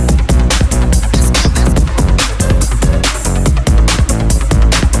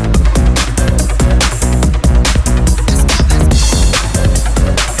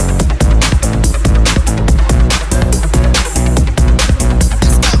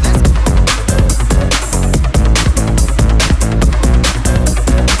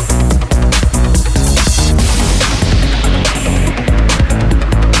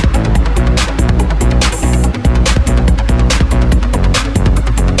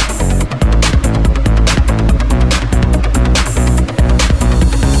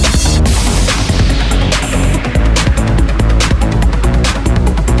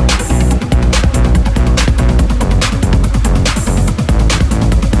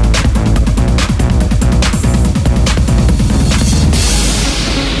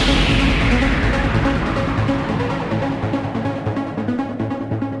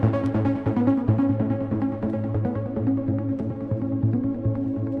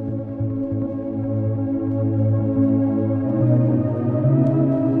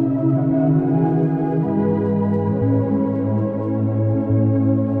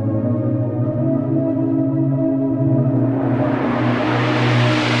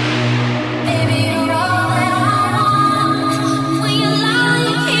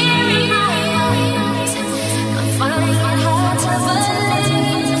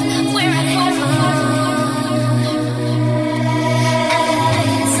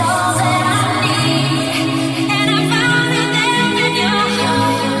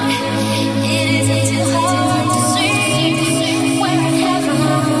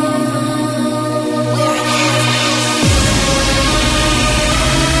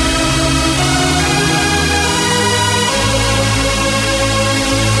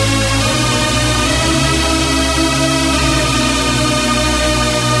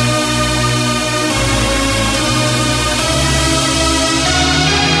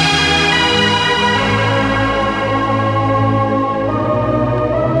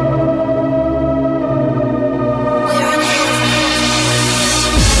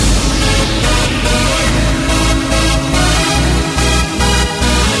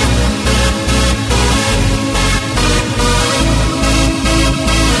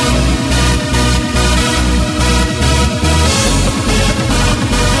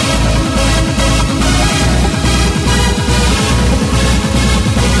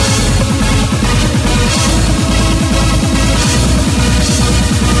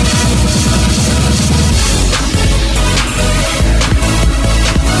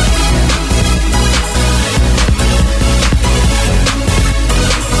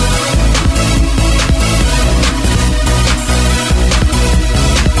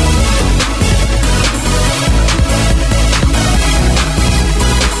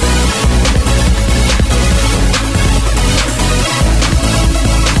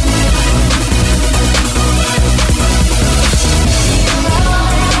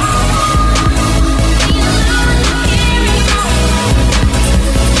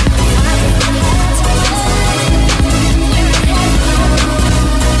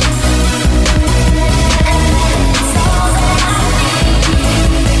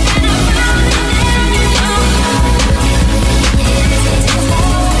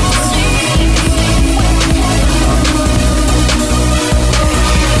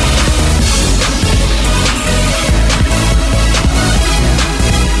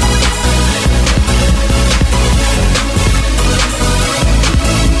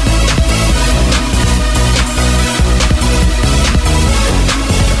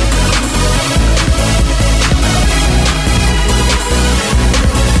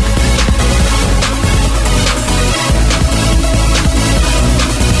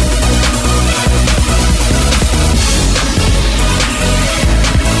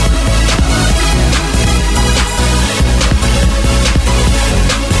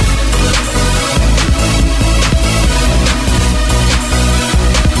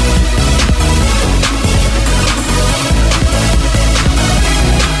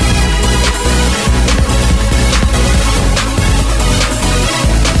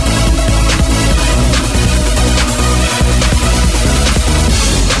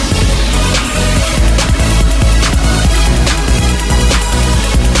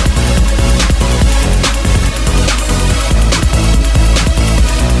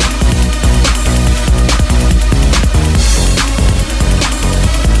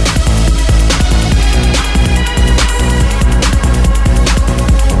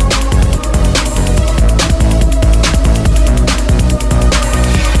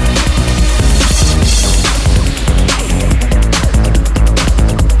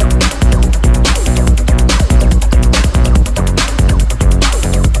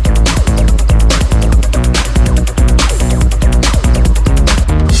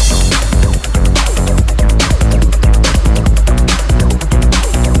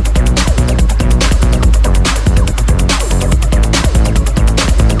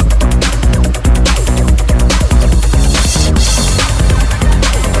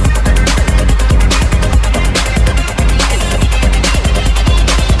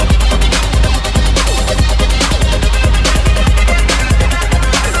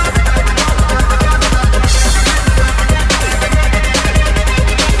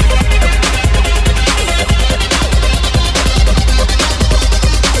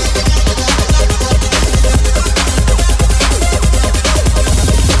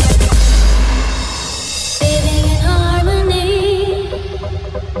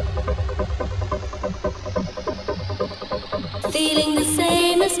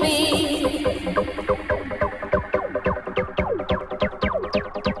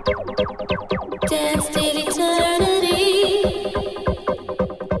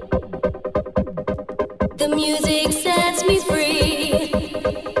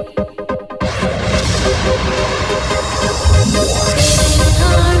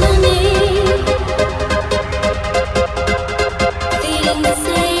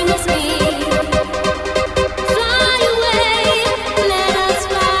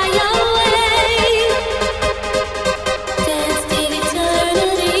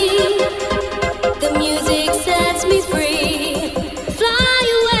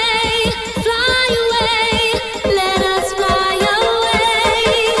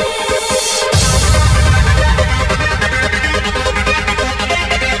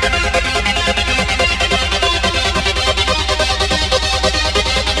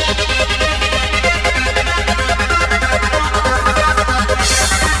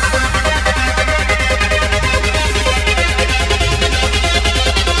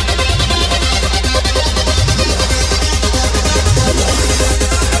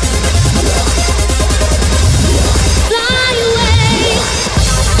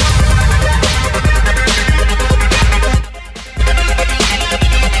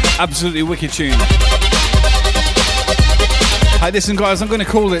 Absolutely wicked tune. Hey, listen, guys, I'm going to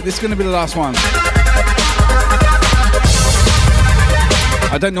call it. This is going to be the last one.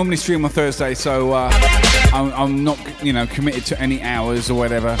 I don't normally stream on Thursday, so I'm not, committed to any hours or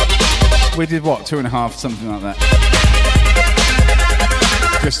whatever. We did what, 2.5, something like that.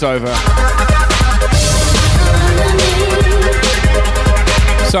 Just over.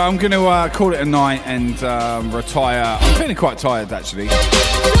 So I'm going to call it a night and retire. I'm feeling quite tired, actually.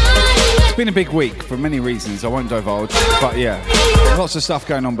 It's been a big week for many reasons. I won't divulge, but yeah, lots of stuff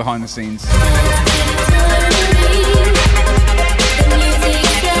going on behind the scenes.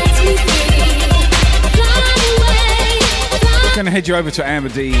 I'm going to head you over to Amber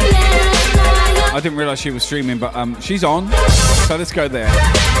D. I didn't realise she was streaming, but she's on, so let's go there.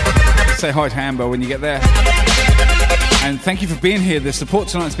 Say hi to Amber when you get there. And thank you for being here. The support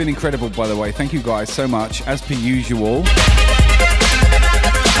tonight's been incredible, by the way. Thank you guys so much, as per usual.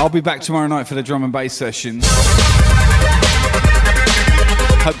 I'll be back tomorrow night for the drum and bass session.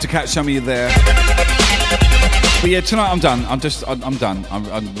 Hope to catch some of you there. But yeah, tonight I'm done. I'm done.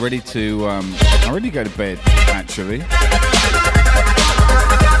 I'm ready to. I'm ready to go to bed, actually.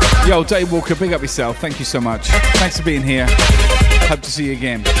 Yo, Dave Walker, big up yourself. Thank you so much. Thanks for being here. Hope to see you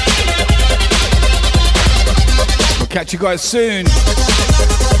again. We'll catch you guys soon.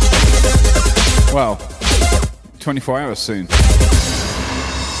 Well, 24 hours soon.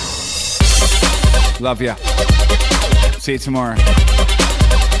 Love ya. See you tomorrow.